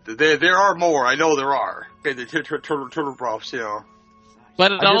there are more. I know there are. Okay, the turtle ripoffs, you know.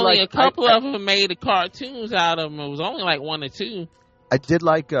 But only a couple of them made the cartoons out of them. It was only like one or two. I did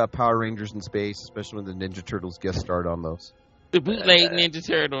like Power Rangers in Space, especially when the Ninja Turtles guest starred on those. The bootleg Ninja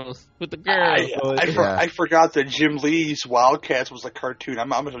Turtles with the girls. I forgot that Jim Lee's Wildcats was a cartoon. I'm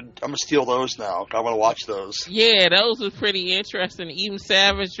gonna steal those now. I want to watch those. Yeah, those were pretty interesting. Even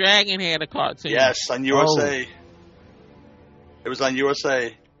Savage Dragon had a cartoon. Yes, on USA. It was on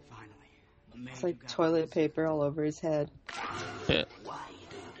USA. It's like toilet paper all over his head.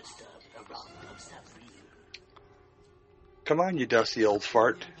 Come on, you dusty old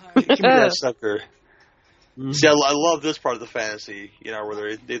fart. Give me that sucker. Mm-hmm. See, I love this part of the fantasy, you know,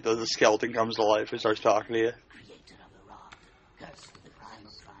 where the skeleton comes to life and starts talking to you.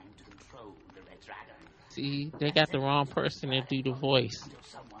 See, they got the wrong person to do the voice.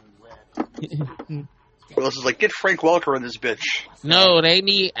 Well, this is like, get Frank Welker in this bitch. No, they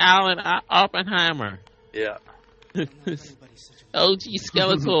need Alan Oppenheimer. Yeah. OG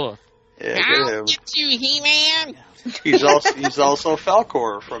Skeletor. Yeah, I'll get you, He-Man. He's also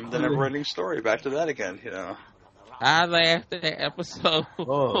Falcor from The Neverending Story. Back to that again, you know. I laughed at that episode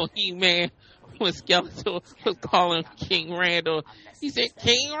on He-Man when Skeletor was calling King Randall. He said,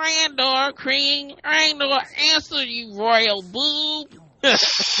 King Randall, answer you, royal boob.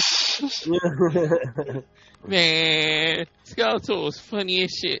 Man, Skeletor was funny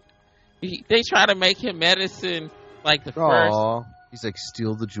as shit. They try to make him medicine like the first. He's like,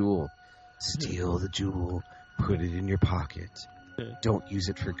 steal the jewel. Steal the jewel. Put it in your pocket. Don't use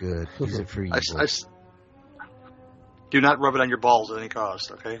it for good. Use it for evil. Do not rub it on your balls at any cost,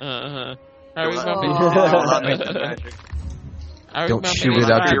 okay? I Don't shoot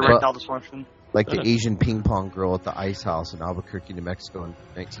it out your butt. Like the Asian ping pong girl at the ice house in Albuquerque, New Mexico in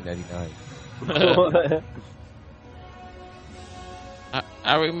 1999.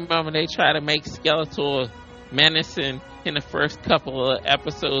 I remember they tried to make Skeletor menacing in the first couple of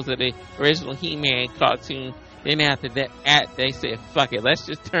episodes of the original He-Man cartoon. Then after that, they said, fuck it, let's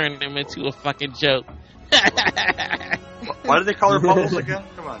just turn him into a fucking joke. Why did they call her Bubbles again?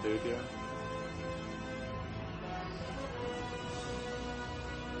 Come on, dude, yeah.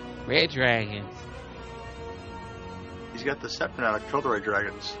 Red Dragons. He's got the scepter now to control the Red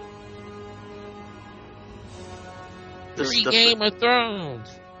Dragons. Game of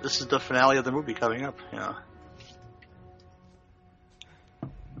Thrones. This is the finale of the movie coming up, yeah.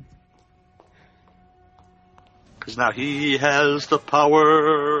 Because now he has the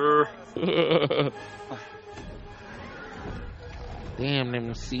power. Damn,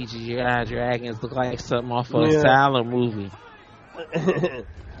 them CGI dragons look like something off of a Asylum movie.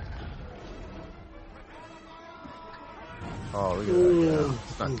 Oh, look at that. Yeah,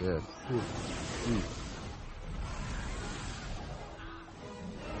 it's not good.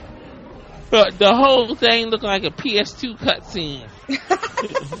 But the whole thing looked like a PS2 cutscene.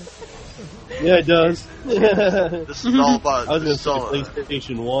 Yeah, it does. This is all about. I was going to say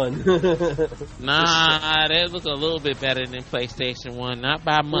PlayStation 1. Nah, they look a little bit better than PlayStation 1, not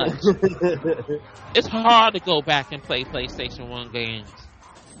by much. It's hard to go back and play PlayStation 1 games.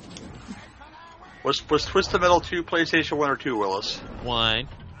 Was Twisted Metal 2 PlayStation 1 or 2, Willis? 1.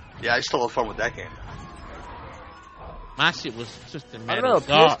 Yeah, I still have fun with that game. My shit was Twisted I Metal. don't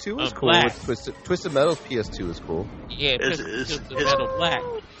know, PS2 was cool. Black. Twisted Metal's PS2 was cool. Yeah, Twisted Metal Black.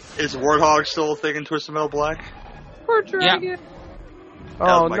 Is Warthog still a thing in Twisted Metal Black? Poor Dragon.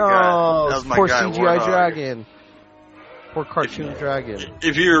 Oh no! That was my Poor guy, CGI Warthog. Dragon. Poor cartoon dragon.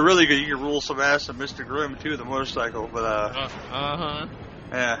 If you were really good, you could rule some ass on Mr. Grimm too, the motorcycle. But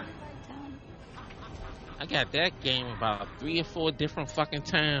yeah. I got that game about 3 or 4 different fucking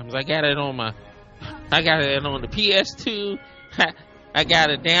times. I got it on the PS2. I got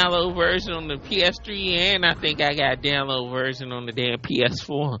a download version on the PS3, and I think I got a download version on the damn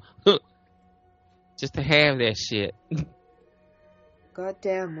PS4. Just to have that shit.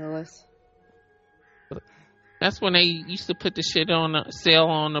 Goddamn, Willis. That's when they used to put the shit on sale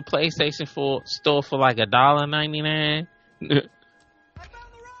on the PlayStation 4 store for like $1.99.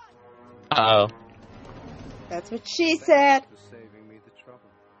 Uh-oh. That's what she said.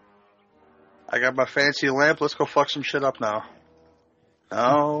 I got my fancy lamp. Let's go fuck some shit up now.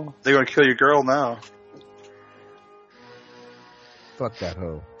 No, they're gonna kill your girl now. Fuck that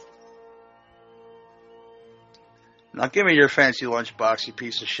hoe. Now give me your fancy lunchbox, you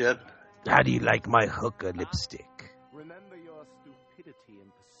piece of shit. How do you like my hooker lipstick? Remember your stupidity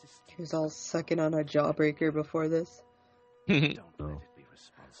and persistence. He was all sucking on a jawbreaker before this. Don't let it be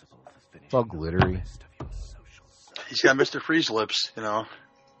responsible for finishing It's all glittery. He's got Mr. Freeze lips, you know.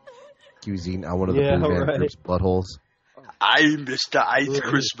 He was eating out one of the Blue Man Group's buttholes. I'm Mr. Ice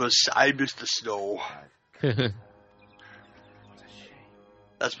Christmas. I'm Mr. Snow.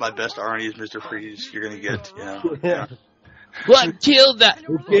 That's my best Arnie is Mr. Freeze you're gonna get, you know. Yeah. What killed that?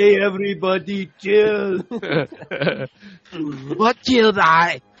 Okay, everybody, chill. What killed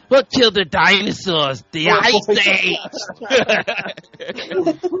the dinosaurs? The Ice Age.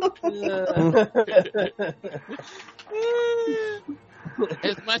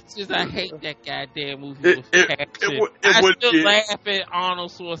 As much as I hate that goddamn movie, I still laugh at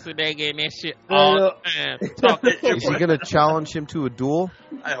Arnold Schwarzenegger and that shit all the time. Is he gonna challenge him to a duel?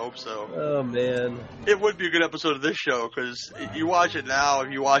 I hope so. Oh man, it would be a good episode of this show because you watch it now.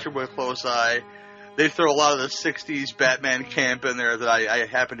 If you watch it with a close eye, they throw a lot of the '60s Batman camp in there that I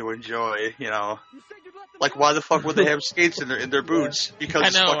happen to enjoy. You know, like why the fuck would they have skates in their boots? Because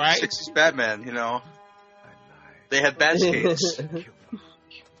it's fucking right? '60s Batman. You know, they had bat skates.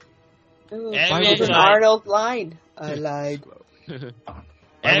 It was an Arnold line. I lied.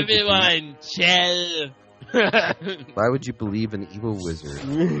 Everyone, chill. Why would you believe an evil wizard?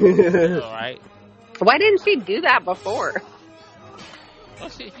 All right. Why didn't she do that before? Oh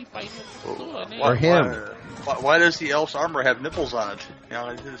shit, he fighting or him. Why does the elf's armor have nipples on it? You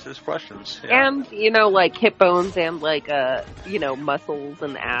know, it's questions. Yeah. And, you know, like hip bones and like, you know, muscles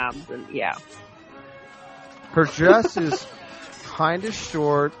and abs and yeah. Her dress is kind of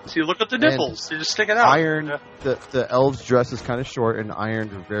short. See, look at the nipples. They're just sticking out. Ironed. The elf's dress is kind of short and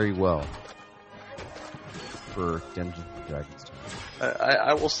ironed very well for Dungeons and Dragons.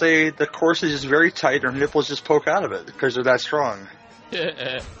 I will say the corset is very tight. Her nipples just poke out of it because they're that strong.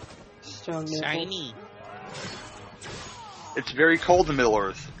 Strong nipples. Shiny. It's very cold in Middle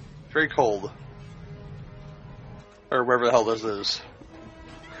Earth. Very cold. Or wherever the hell this is.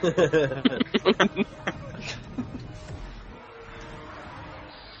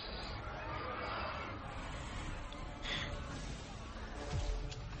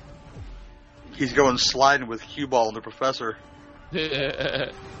 He's going sliding with cue ball and the professor.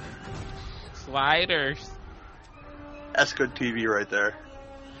 Sliders. That's good TV right there.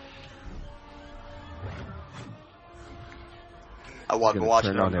 I've been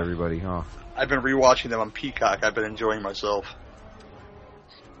watching them on everybody, huh? I've been rewatching them on Peacock. I've been enjoying myself.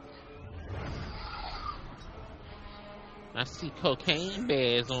 I see Cocaine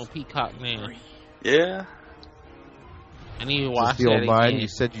Bears on Peacock now. Yeah. I need to watch the that old line. again. You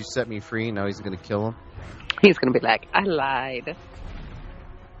said you set me free. Now he's going to kill him. He's going to be like, I lied.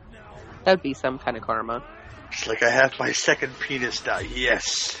 That'd be some kind of karma. It's like I have my second penis now.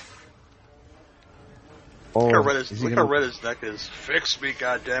 Yes. Oh, look how red his neck is. Fix me,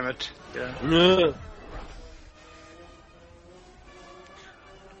 goddammit. Yeah.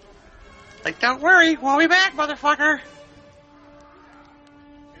 Like, don't worry, we'll be back, motherfucker.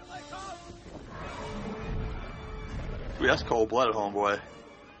 Ooh, that's cold-blooded, homeboy.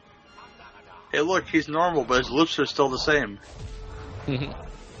 Hey, look, he's normal, but his lips are still the same.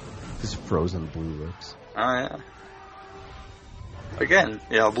 His frozen blue lips. Oh, yeah. Again,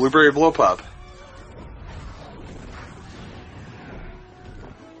 blueberry blow pop.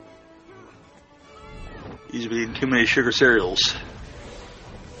 He's been eating too many sugar cereals.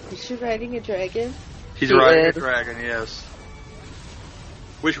 Is she riding a dragon? She's riding a dragon, yes.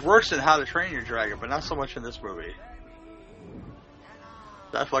 Which works in How to Train Your Dragon, but not so much in this movie.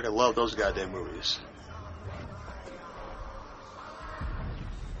 I fucking love those goddamn movies.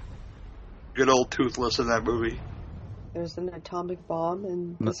 Good old Toothless in that movie. There's an atomic bomb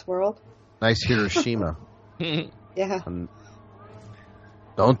in this world. Nice Hiroshima. Yeah.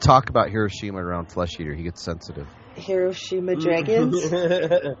 Don't talk about Hiroshima around Flesh Eater. He gets sensitive. Hiroshima dragons.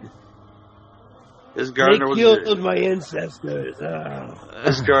 His gardener killed my ancestors.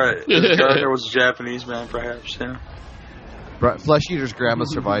 His gardener was a Japanese man, perhaps. Yeah. Flesh Eater's grandma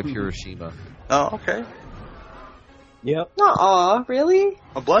survived Hiroshima. Oh, okay. Yep. Aw, really?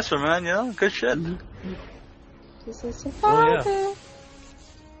 Well, bless her, man. Good shit. This is a father. Yeah.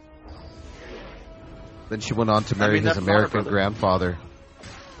 Then she went on to marry his American grandfather.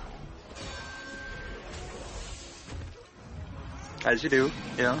 As you do,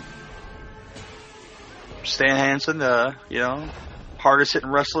 Stan Hansen, hardest hitting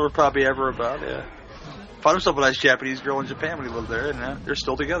wrestler probably ever about. Yeah. Found himself a nice Japanese girl in Japan when he lived there, and they're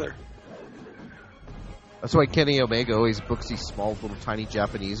still together. That's why Kenny Omega always books these small, little, tiny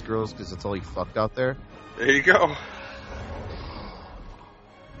Japanese girls, because that's all he fucked out there. There you go.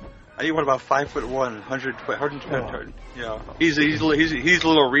 I need one about 5'1", 120. He's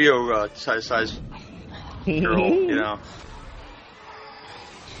little Rio size girl.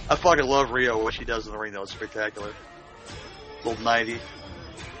 I fucking love Rio. What she does in the ring, though, it's spectacular. Little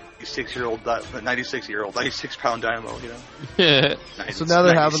 96-year-old, 96-pound dynamo. So now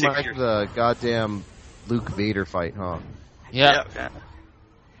they're having like the goddamn Luke Vader fight, huh? Yeah.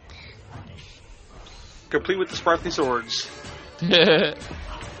 Complete with the sparkly swords.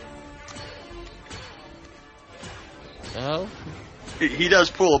 Oh. He does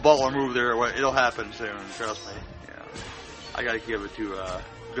pull a baller move there. It'll happen soon. Trust me. I gotta give it to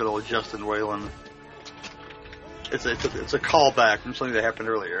good old Justin Whalen. It's a callback from something that happened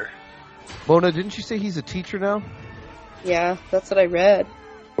earlier. Mona, didn't you say he's a teacher now? Yeah, that's what I read.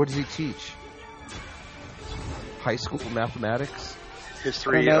 What does he teach? High school mathematics?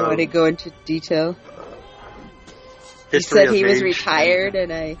 History. I don't know. I didn't go into detail. He History said he was age. retired,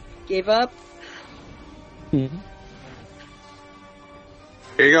 and I gave up. Mm-hmm.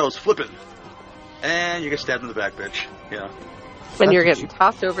 Here he goes, flipping. And you get stabbed in the back, bitch. When you're getting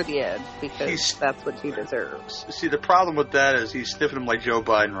tossed over the edge, because that's what you deserve. See, the problem with that is he's sniffing him like Joe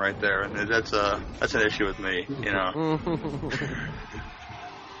Biden right there, and that's an issue with me,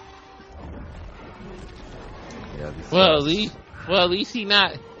 Well, at least he's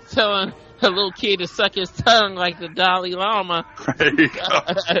not telling a little kid to suck his tongue like the Dalai Lama. There you go.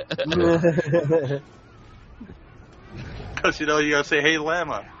 Because, you gotta say, hey,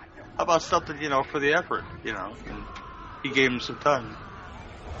 Lama, how about something, for the effort, and he gave him some tongue.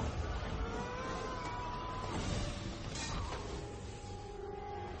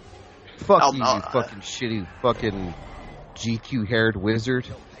 Fuck you, fucking shitty fucking GQ-haired wizard.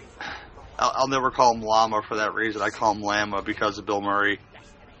 I'll never call him Llama for that reason. I call him Lama because of Bill Murray.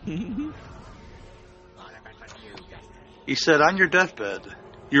 He said, on your deathbed,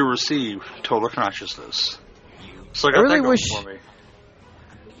 you receive total consciousness. So I really wish, for me.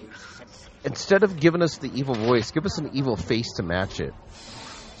 Instead of giving us the evil voice, give us an evil face to match it.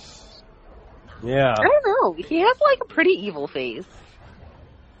 Yeah. I don't know. He has like a pretty evil face.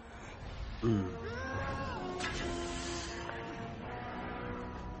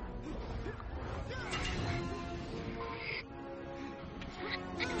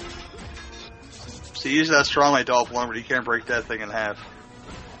 See, he's that strong like Dolph Lundgren. He can't break that thing in half.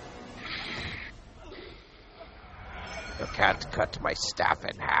 You can't cut my staff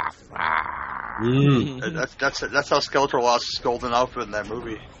in half. That's how Skeletor lost his golden outfit in that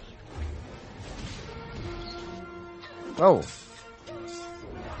movie. Oh.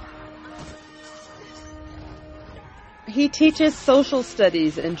 He teaches social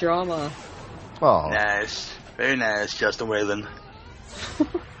studies and drama. Oh. Nice. Very nice, Justin Whalen.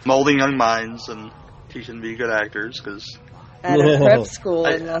 Molding young minds and teaching them to be good actors, because... At a prep school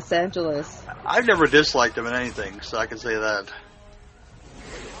in Los Angeles. I've never disliked him in anything, so I can say that.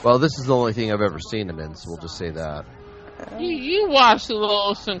 Well, this is the only thing I've ever seen him in, so we'll just say that. You watched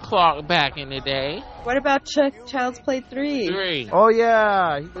Lois and Clark back in the day. What about Child's Play 3? Oh,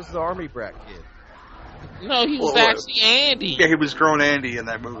 yeah. He was the army brat kid. No, he was actually Andy. Yeah, he was grown Andy in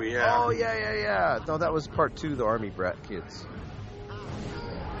that movie, yeah. Oh, yeah. No, that was part 2, the Army Brat Kids.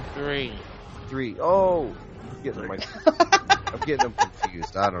 3. Oh, I'm getting them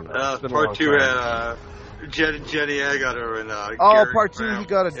confused. I don't know. Part 2 had Jenny Agutter and part Gary 2 Graham. he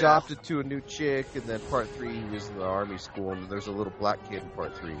got adopted to a new chick, and then part 3 he was in the Army school, and there's a little black kid in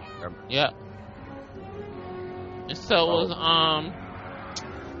part 3. Yeah. And so was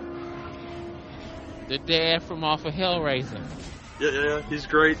the dad from off of Hellraiser. Yeah, he's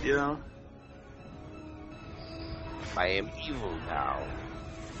great, you know. I am evil now.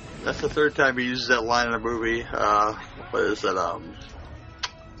 That's the third time he uses that line in a movie. What is that?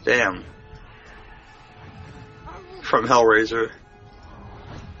 Damn. From Hellraiser.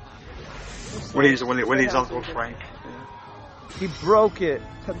 When he's Uncle Frank. Yeah. He broke it.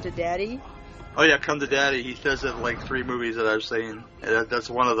 Come to Daddy? Oh yeah, Come to Daddy. He says it in like 3 movies that I've seen. And that's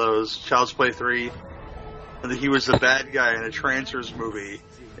one of those. Child's Play 3. And then he was the bad guy in a Trancers movie.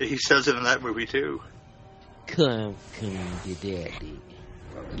 And he says it in that movie too. Come to Daddy.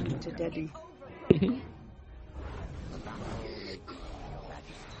 Come to Daddy.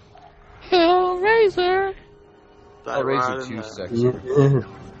 Hellraiser. Hellraiser 2 sexier.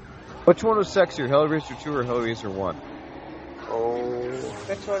 Which one was sexier, Hellraiser 2 or Hellraiser 1? Oh.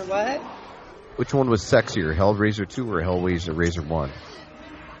 Which one what? Which one was sexier, Hellraiser 2 or Hellraiser 1?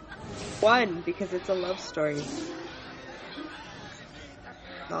 1, because it's a love story.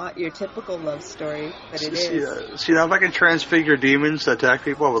 Not your typical love story, but it is. See, now if I can transfigure demons to attack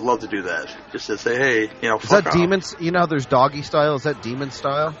people, I would love to do that. Just to say, hey, Is that demons? You know how there's doggy style? Is that demon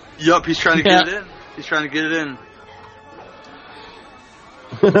style? Yup, he's trying to get it in. He's trying to get it in.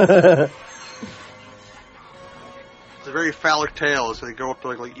 It's a very phallic tale, so they go up to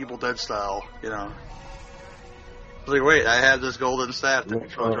like Evil Dead style, you know. It's like, wait, I have this golden staff to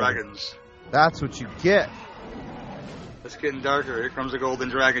control dragons. That's what you get. It's getting darker. Here comes a golden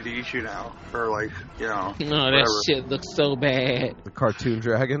dragon to eat you now. Or like, you know. No, whatever. that shit looks so bad. The cartoon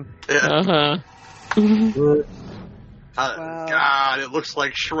dragon? Yeah. Wow. God, it looks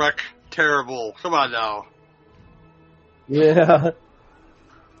like Shrek. Terrible. Come on now. Yeah.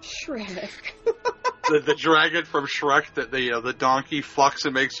 Shrek. The dragon from Shrek that the donkey fucks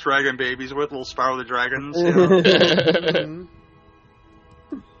and makes dragon babies with, little Spyro the Dragons. You know?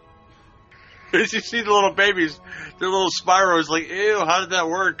 As you see the little babies, their little Spyros, like, ew, how did that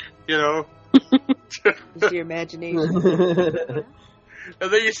work? You know? It's your imagination.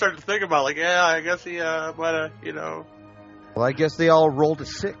 And then you start to think about, like, yeah, I guess he might have, you know. Well, I guess they all rolled a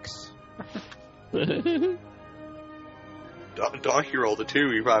 6. Donkey rolled a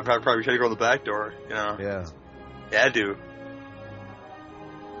 2. You probably should go in the back door, you know. Yeah. Yeah, I do.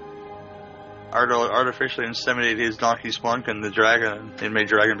 Artificially inseminated his donkey spunk and the dragon and made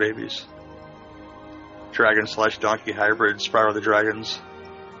dragon babies. Dragon/donkey hybrid Spyro the Dragons.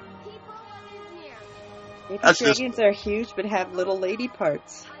 Maybe dragons are huge but have little lady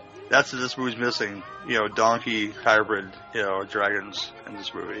parts. That's what this movie's missing. You know, donkey hybrid, dragons in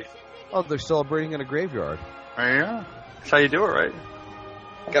this movie. Oh, they're celebrating in a graveyard. Oh, yeah. That's how you do it, right?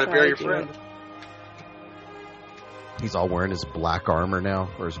 Gotta bury your friend. He's all wearing his black armor now,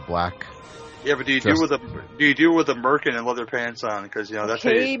 or his black. Yeah, but do you do it with a merkin and leather pants on? Because that's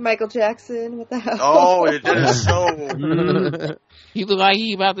hey, Michael Jackson, what the hell? Oh, it is so. He look like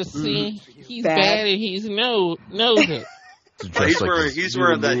he about to see. He's bad and he's knows it. He's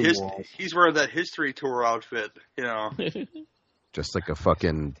wearing that history tour outfit, Just like a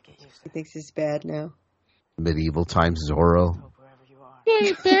fucking. He thinks he's bad now. Medieval times Zorro. You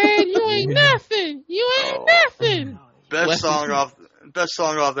ain't bad. You ain't nothing. You ain't nothing. Best song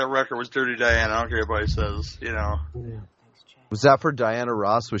off that record was Dirty Diana. I don't care what anybody says, Was that for Diana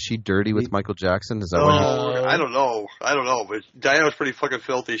Ross? Was she dirty with Michael Jackson? Is that what I don't know, but Diana was pretty fucking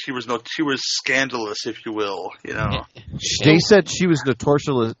filthy. She was scandalous, if you will, They said she was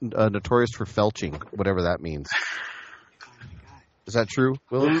notorious for felching, whatever that means. Is that true,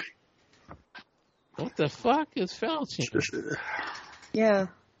 Will? What the fuck is felching? Yeah.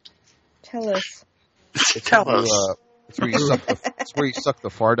 Tell us. Tell us. It's where you suck the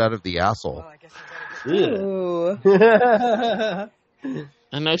fart out of the asshole. Ooh.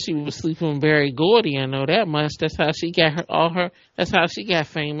 I know she was sleeping with Barry Gordy. I know that much. That's how she got That's how she got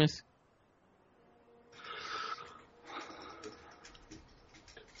famous.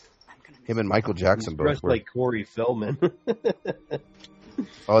 Him and Michael Jackson both dressed like Corey Feldman.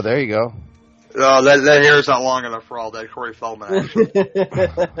 Oh, there you go. Oh, that hair is not long enough for all that Corey Feldman action.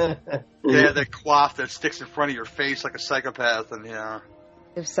 Yeah, that coif that sticks in front of your face like a psychopath, and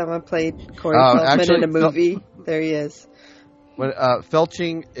If someone played Corey Feldman in a movie, there he is. When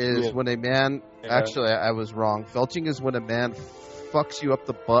felching is when a man. Actually, I was wrong. Felching is when a man fucks you up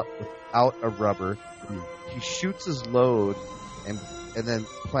the butt without a rubber. He shoots his load and then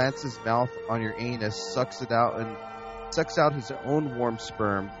plants his mouth on your anus, sucks it out, and sucks out his own warm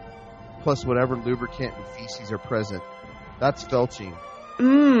sperm, plus whatever lubricant and feces are present. That's felching.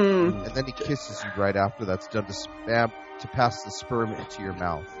 And then he kisses you right after that's done to pass the sperm into your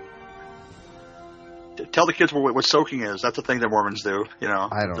mouth. Tell the kids what soaking is. That's the thing that Mormons do. You know.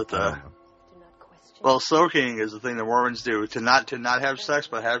 I don't know. Well, soaking is the thing that Mormons do to not have sex,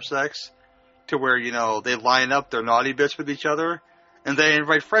 but have sex, to where they line up their naughty bits with each other, and they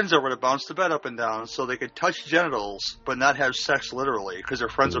invite friends over to bounce the bed up and down, so they could touch genitals but not have sex literally, because their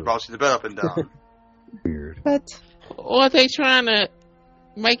friends are bouncing the bed up and down. Weird. What? Or are they trying to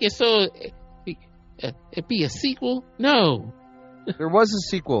make it so it be a sequel? No. There was a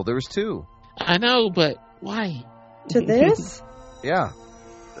sequel. There was 2. I know, but why? To this? Yeah.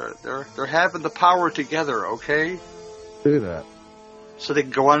 They're having the power together, okay? Do that. So they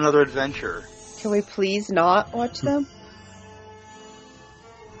can go on another adventure. Can we please not watch them?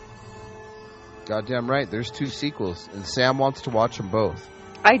 Goddamn right. There's 2 sequels, and Sam wants to watch them both.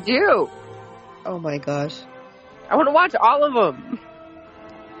 I do. Oh my gosh. I want to watch all of them.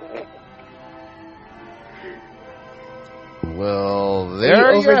 Well,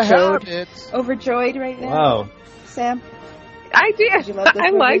 there you have it. Overjoyed right now? Wow. Sam? I did. Did you love this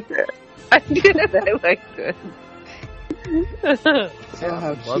I movie? liked it. I did. I liked it. Oh,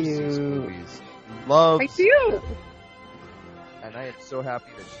 how Loves these cute. movies. Loves. I do. And I am so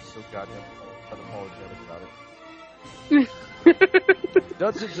happy that she's so goddamn unapologetic about it.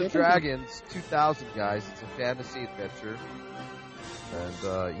 Dungeons and Dragons 2000, guys. It's a fantasy adventure.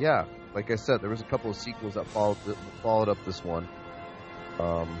 And, yeah, like I said, there was a couple of sequels that followed up this one.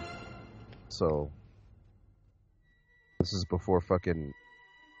 So, this is before fucking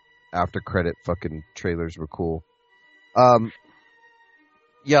after credit fucking trailers were cool.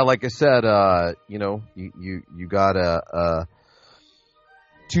 Yeah, like I said, you got a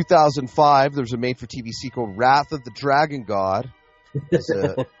 2005. There's a made-for-TV sequel, Wrath of the Dragon God. It's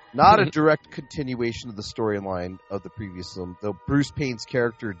not a direct continuation of the storyline of the previous film, though Bruce Payne's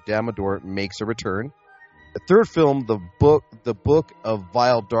character Damodar makes a return. The third film, the Book of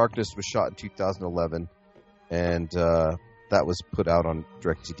Vile Darkness, was shot in 2011, and that was put out on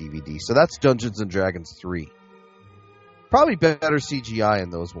direct-to-DVD. So that's Dungeons and Dragons 3. Probably better CGI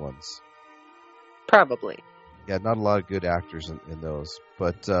in those ones. Probably. Yeah, not a lot of good actors in those.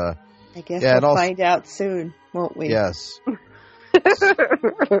 But I guess yeah, we'll find out soon, won't we? Yes.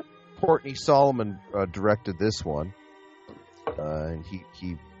 Courtney Solomon directed this one. And he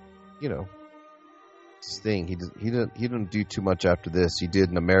his thing. He didn't do too much after this. He did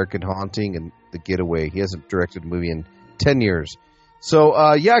An American Haunting and The Getaway. He hasn't directed a movie in 10 years.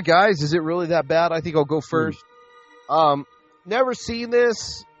 So, yeah, guys, is it really that bad? I think I'll go first. Never seen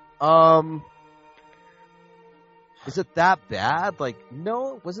this. Is it that bad? Like,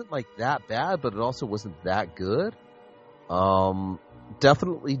 no, it wasn't like that bad, but it also wasn't that good.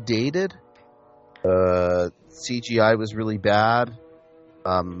 Definitely dated. CGI was really bad.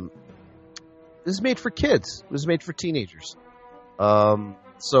 This is made for kids. It was made for teenagers.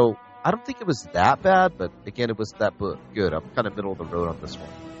 So I don't think it was that bad, but again, it was that good. I'm kind of middle of the road on this one.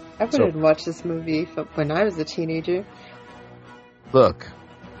 I wouldn't watch this movie when I was a teenager. Look,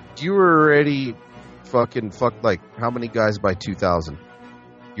 you were already fucked like how many guys by 2000?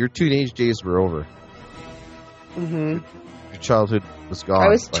 Your teenage days were over. Mm-hmm. Your childhood was gone. I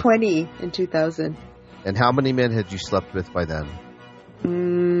was 20 in 2000. And how many men had you slept with by then?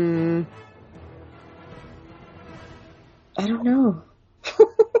 I don't know.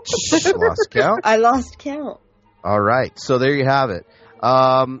 Lost count? I lost count. All right. So there you have it.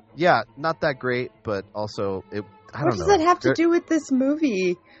 Yeah, not that great, but also, I don't know. What does that have to do with this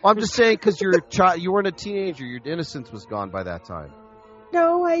movie? Well, I'm just saying because you're you weren't a teenager. Your innocence was gone by that time.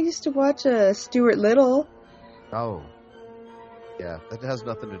 No, I used to watch Stuart Little. Oh. Yeah, that has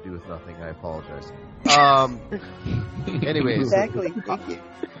nothing to do with nothing. I apologize. Anyways. Exactly. Thank you.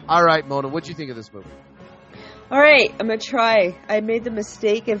 All right, Mona, what'd you think of this movie? All right, I'm going to try. I made the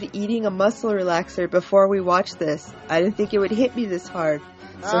mistake of eating a muscle relaxer before we watched this. I didn't think it would hit me this hard.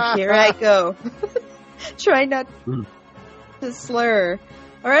 So here I go. Try not to slur.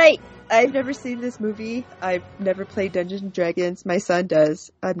 All right, I've never seen this movie. I've never played Dungeons & Dragons. My son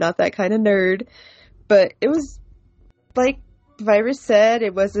does. I'm not that kind of nerd. But it was, like Virus said,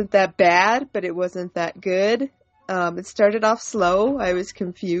 it wasn't that bad, but it wasn't that good. It started off slow. I was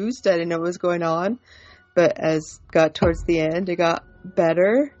confused. I didn't know what was going on. But as got towards the end, it got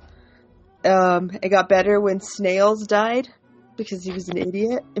better. It got better when snails died. because he was an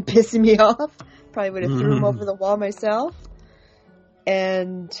idiot and pissing me off. Probably would have threw him over the wall myself.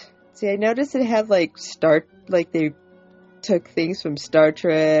 And see, I noticed it had like they took things from Star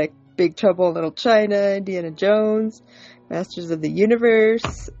Trek, Big Trouble in Little China, Indiana Jones, Masters of the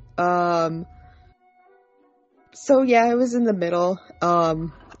Universe. So yeah, I was in the middle.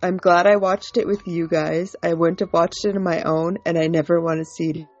 I'm glad I watched it with you guys. I wouldn't have watched it on my own, and I never want to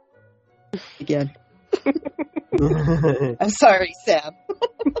see it again. I'm sorry, Sam.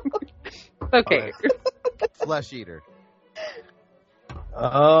 Okay. Flesh eater.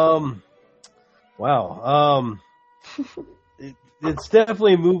 Wow. It's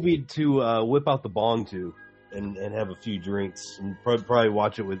definitely a movie to whip out the bong to and have a few drinks and probably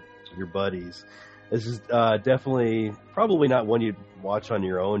watch it with your buddies. This is probably not one you'd watch on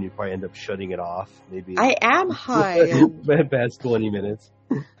your own. You'd probably end up shutting it off. Maybe I am high. Past 20 minutes.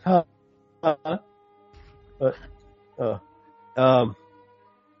 Yeah,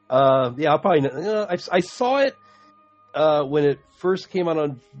 I'll probably. I saw it when it first came out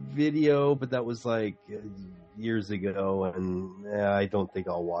on video, but that was like years ago, and I don't think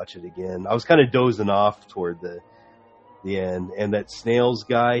I'll watch it again. I was kind of dozing off toward the end, and that Snails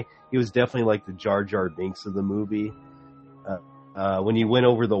guy, he was definitely like the Jar Jar Binks of the movie. When he went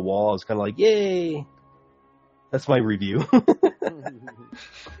over the wall, I was kind of like, yay! That's my review.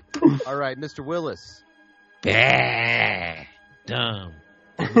 All right, Mr. Willis. Dumb.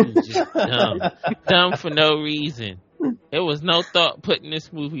 It was just dumb. Dumb for no reason. There was no thought put in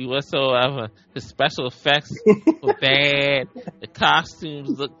this movie whatsoever. The special effects were bad. The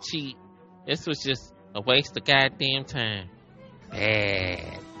costumes looked cheap. This was just a waste of goddamn time.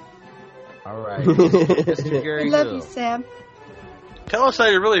 Bad. All right. Mr. Gary I love Hill. you, Sam. Tell us how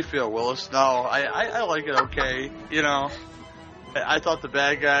you really feel, Willis. No, I like it okay. You know, I thought the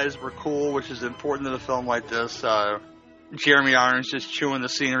bad guys were cool, which is important in a film like this. Jeremy Irons just chewing the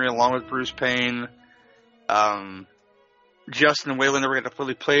scenery along with Bruce Payne. Justin Whalen never got to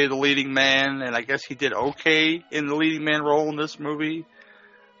fully play the leading man, and I guess he did okay in the leading man role in this movie.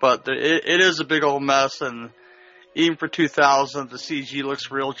 But it is a big old mess, and even for 2000, the CG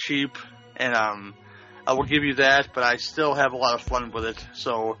looks real cheap, and I will give you that, but I still have a lot of fun with it.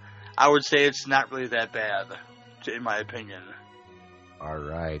 So I would say it's not really that bad, in my opinion. All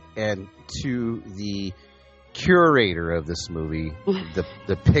right. And to the curator of this movie,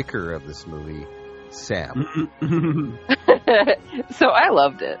 the picker of this movie, Sam. So I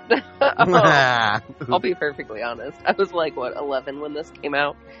loved it. I'll be perfectly honest. I was like, 11 when this came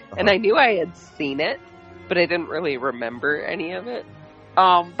out? And I knew I had seen it, but I didn't really remember any of it.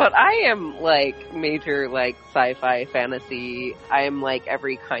 But I am like major like sci-fi fantasy. I am like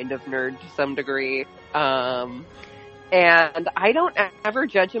every kind of nerd to some degree. And I don't ever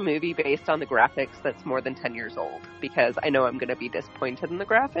judge a movie based on the graphics that's more than 10 years old, because I know I'm going to be disappointed in the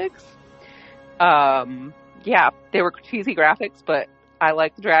graphics. Yeah, they were cheesy graphics, but I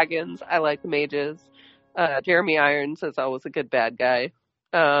like the dragons. I like the mages. Jeremy Irons is always a good bad guy.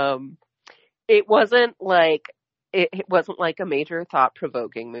 It wasn't like a major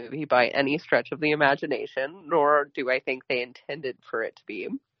thought-provoking movie by any stretch of the imagination, nor do I think they intended for it to be.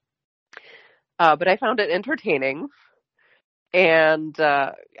 But I found it entertaining, and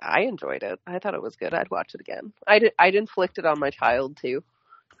I enjoyed it. I thought it was good. I'd watch it again. I'd inflict it on my child, too.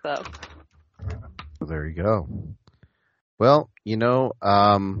 So. Well, there you go. Well,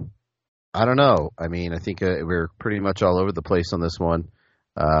 I don't know. I mean, I think we're pretty much all over the place on this one.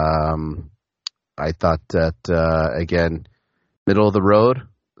 I thought that, again, middle of the road.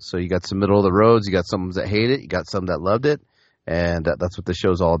 So you got some middle of the roads. You got some that hate it. You got some that loved it. And that's what the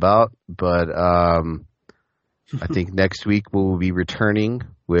show's all about. But I think next week we'll be returning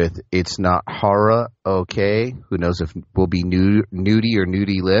with It's Not Horror, okay. Who knows if we'll be nudie or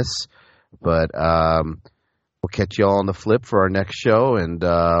nudie-less. But we'll catch you all on the flip for our next show. And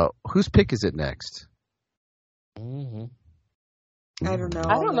whose pick is it next? Mm-hmm. I don't know.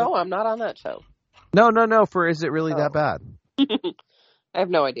 I don't know. I'm not on that show. No. For Is It Really That Bad? I have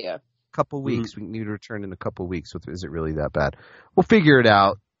no idea. Couple weeks. We need to return in a couple weeks with Is It Really That Bad? We'll figure it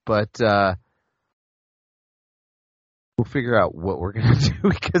out, but we'll figure out what we're going to do,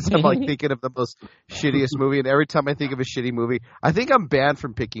 because I'm like thinking of the most shittiest movie, and every time I think of a shitty movie, I think I'm banned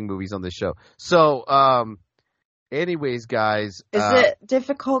from picking movies on this show. So, anyways, guys. Is it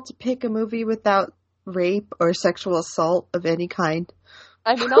difficult to pick a movie without rape or sexual assault of any kind?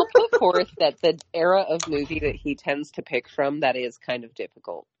 I mean, I'll put forth that the era of movie that he tends to pick from, that is kind of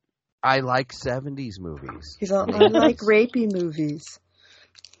difficult. I like 70s movies. I like rapey movies.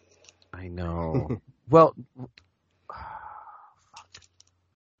 I know. Well,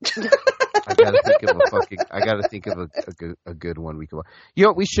 I gotta think of a good one we can watch. You know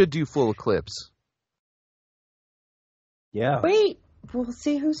what? We should do Full Eclipse. Yeah. Wait, we'll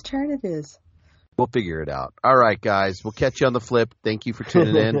see whose turn it is. We'll figure it out. All right, guys. We'll catch you on the flip. Thank you for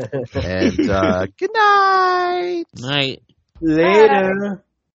tuning in. And good night. Night. Later.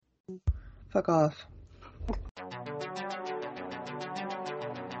 Fuck off.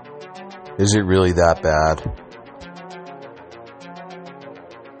 Is it really that bad?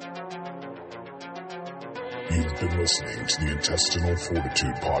 You've been listening to the Intestinal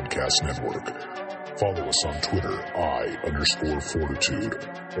Fortitude Podcast Network. Follow us on Twitter, I_Fortitude,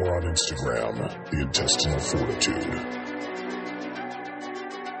 or on Instagram, The Intestinal Fortitude.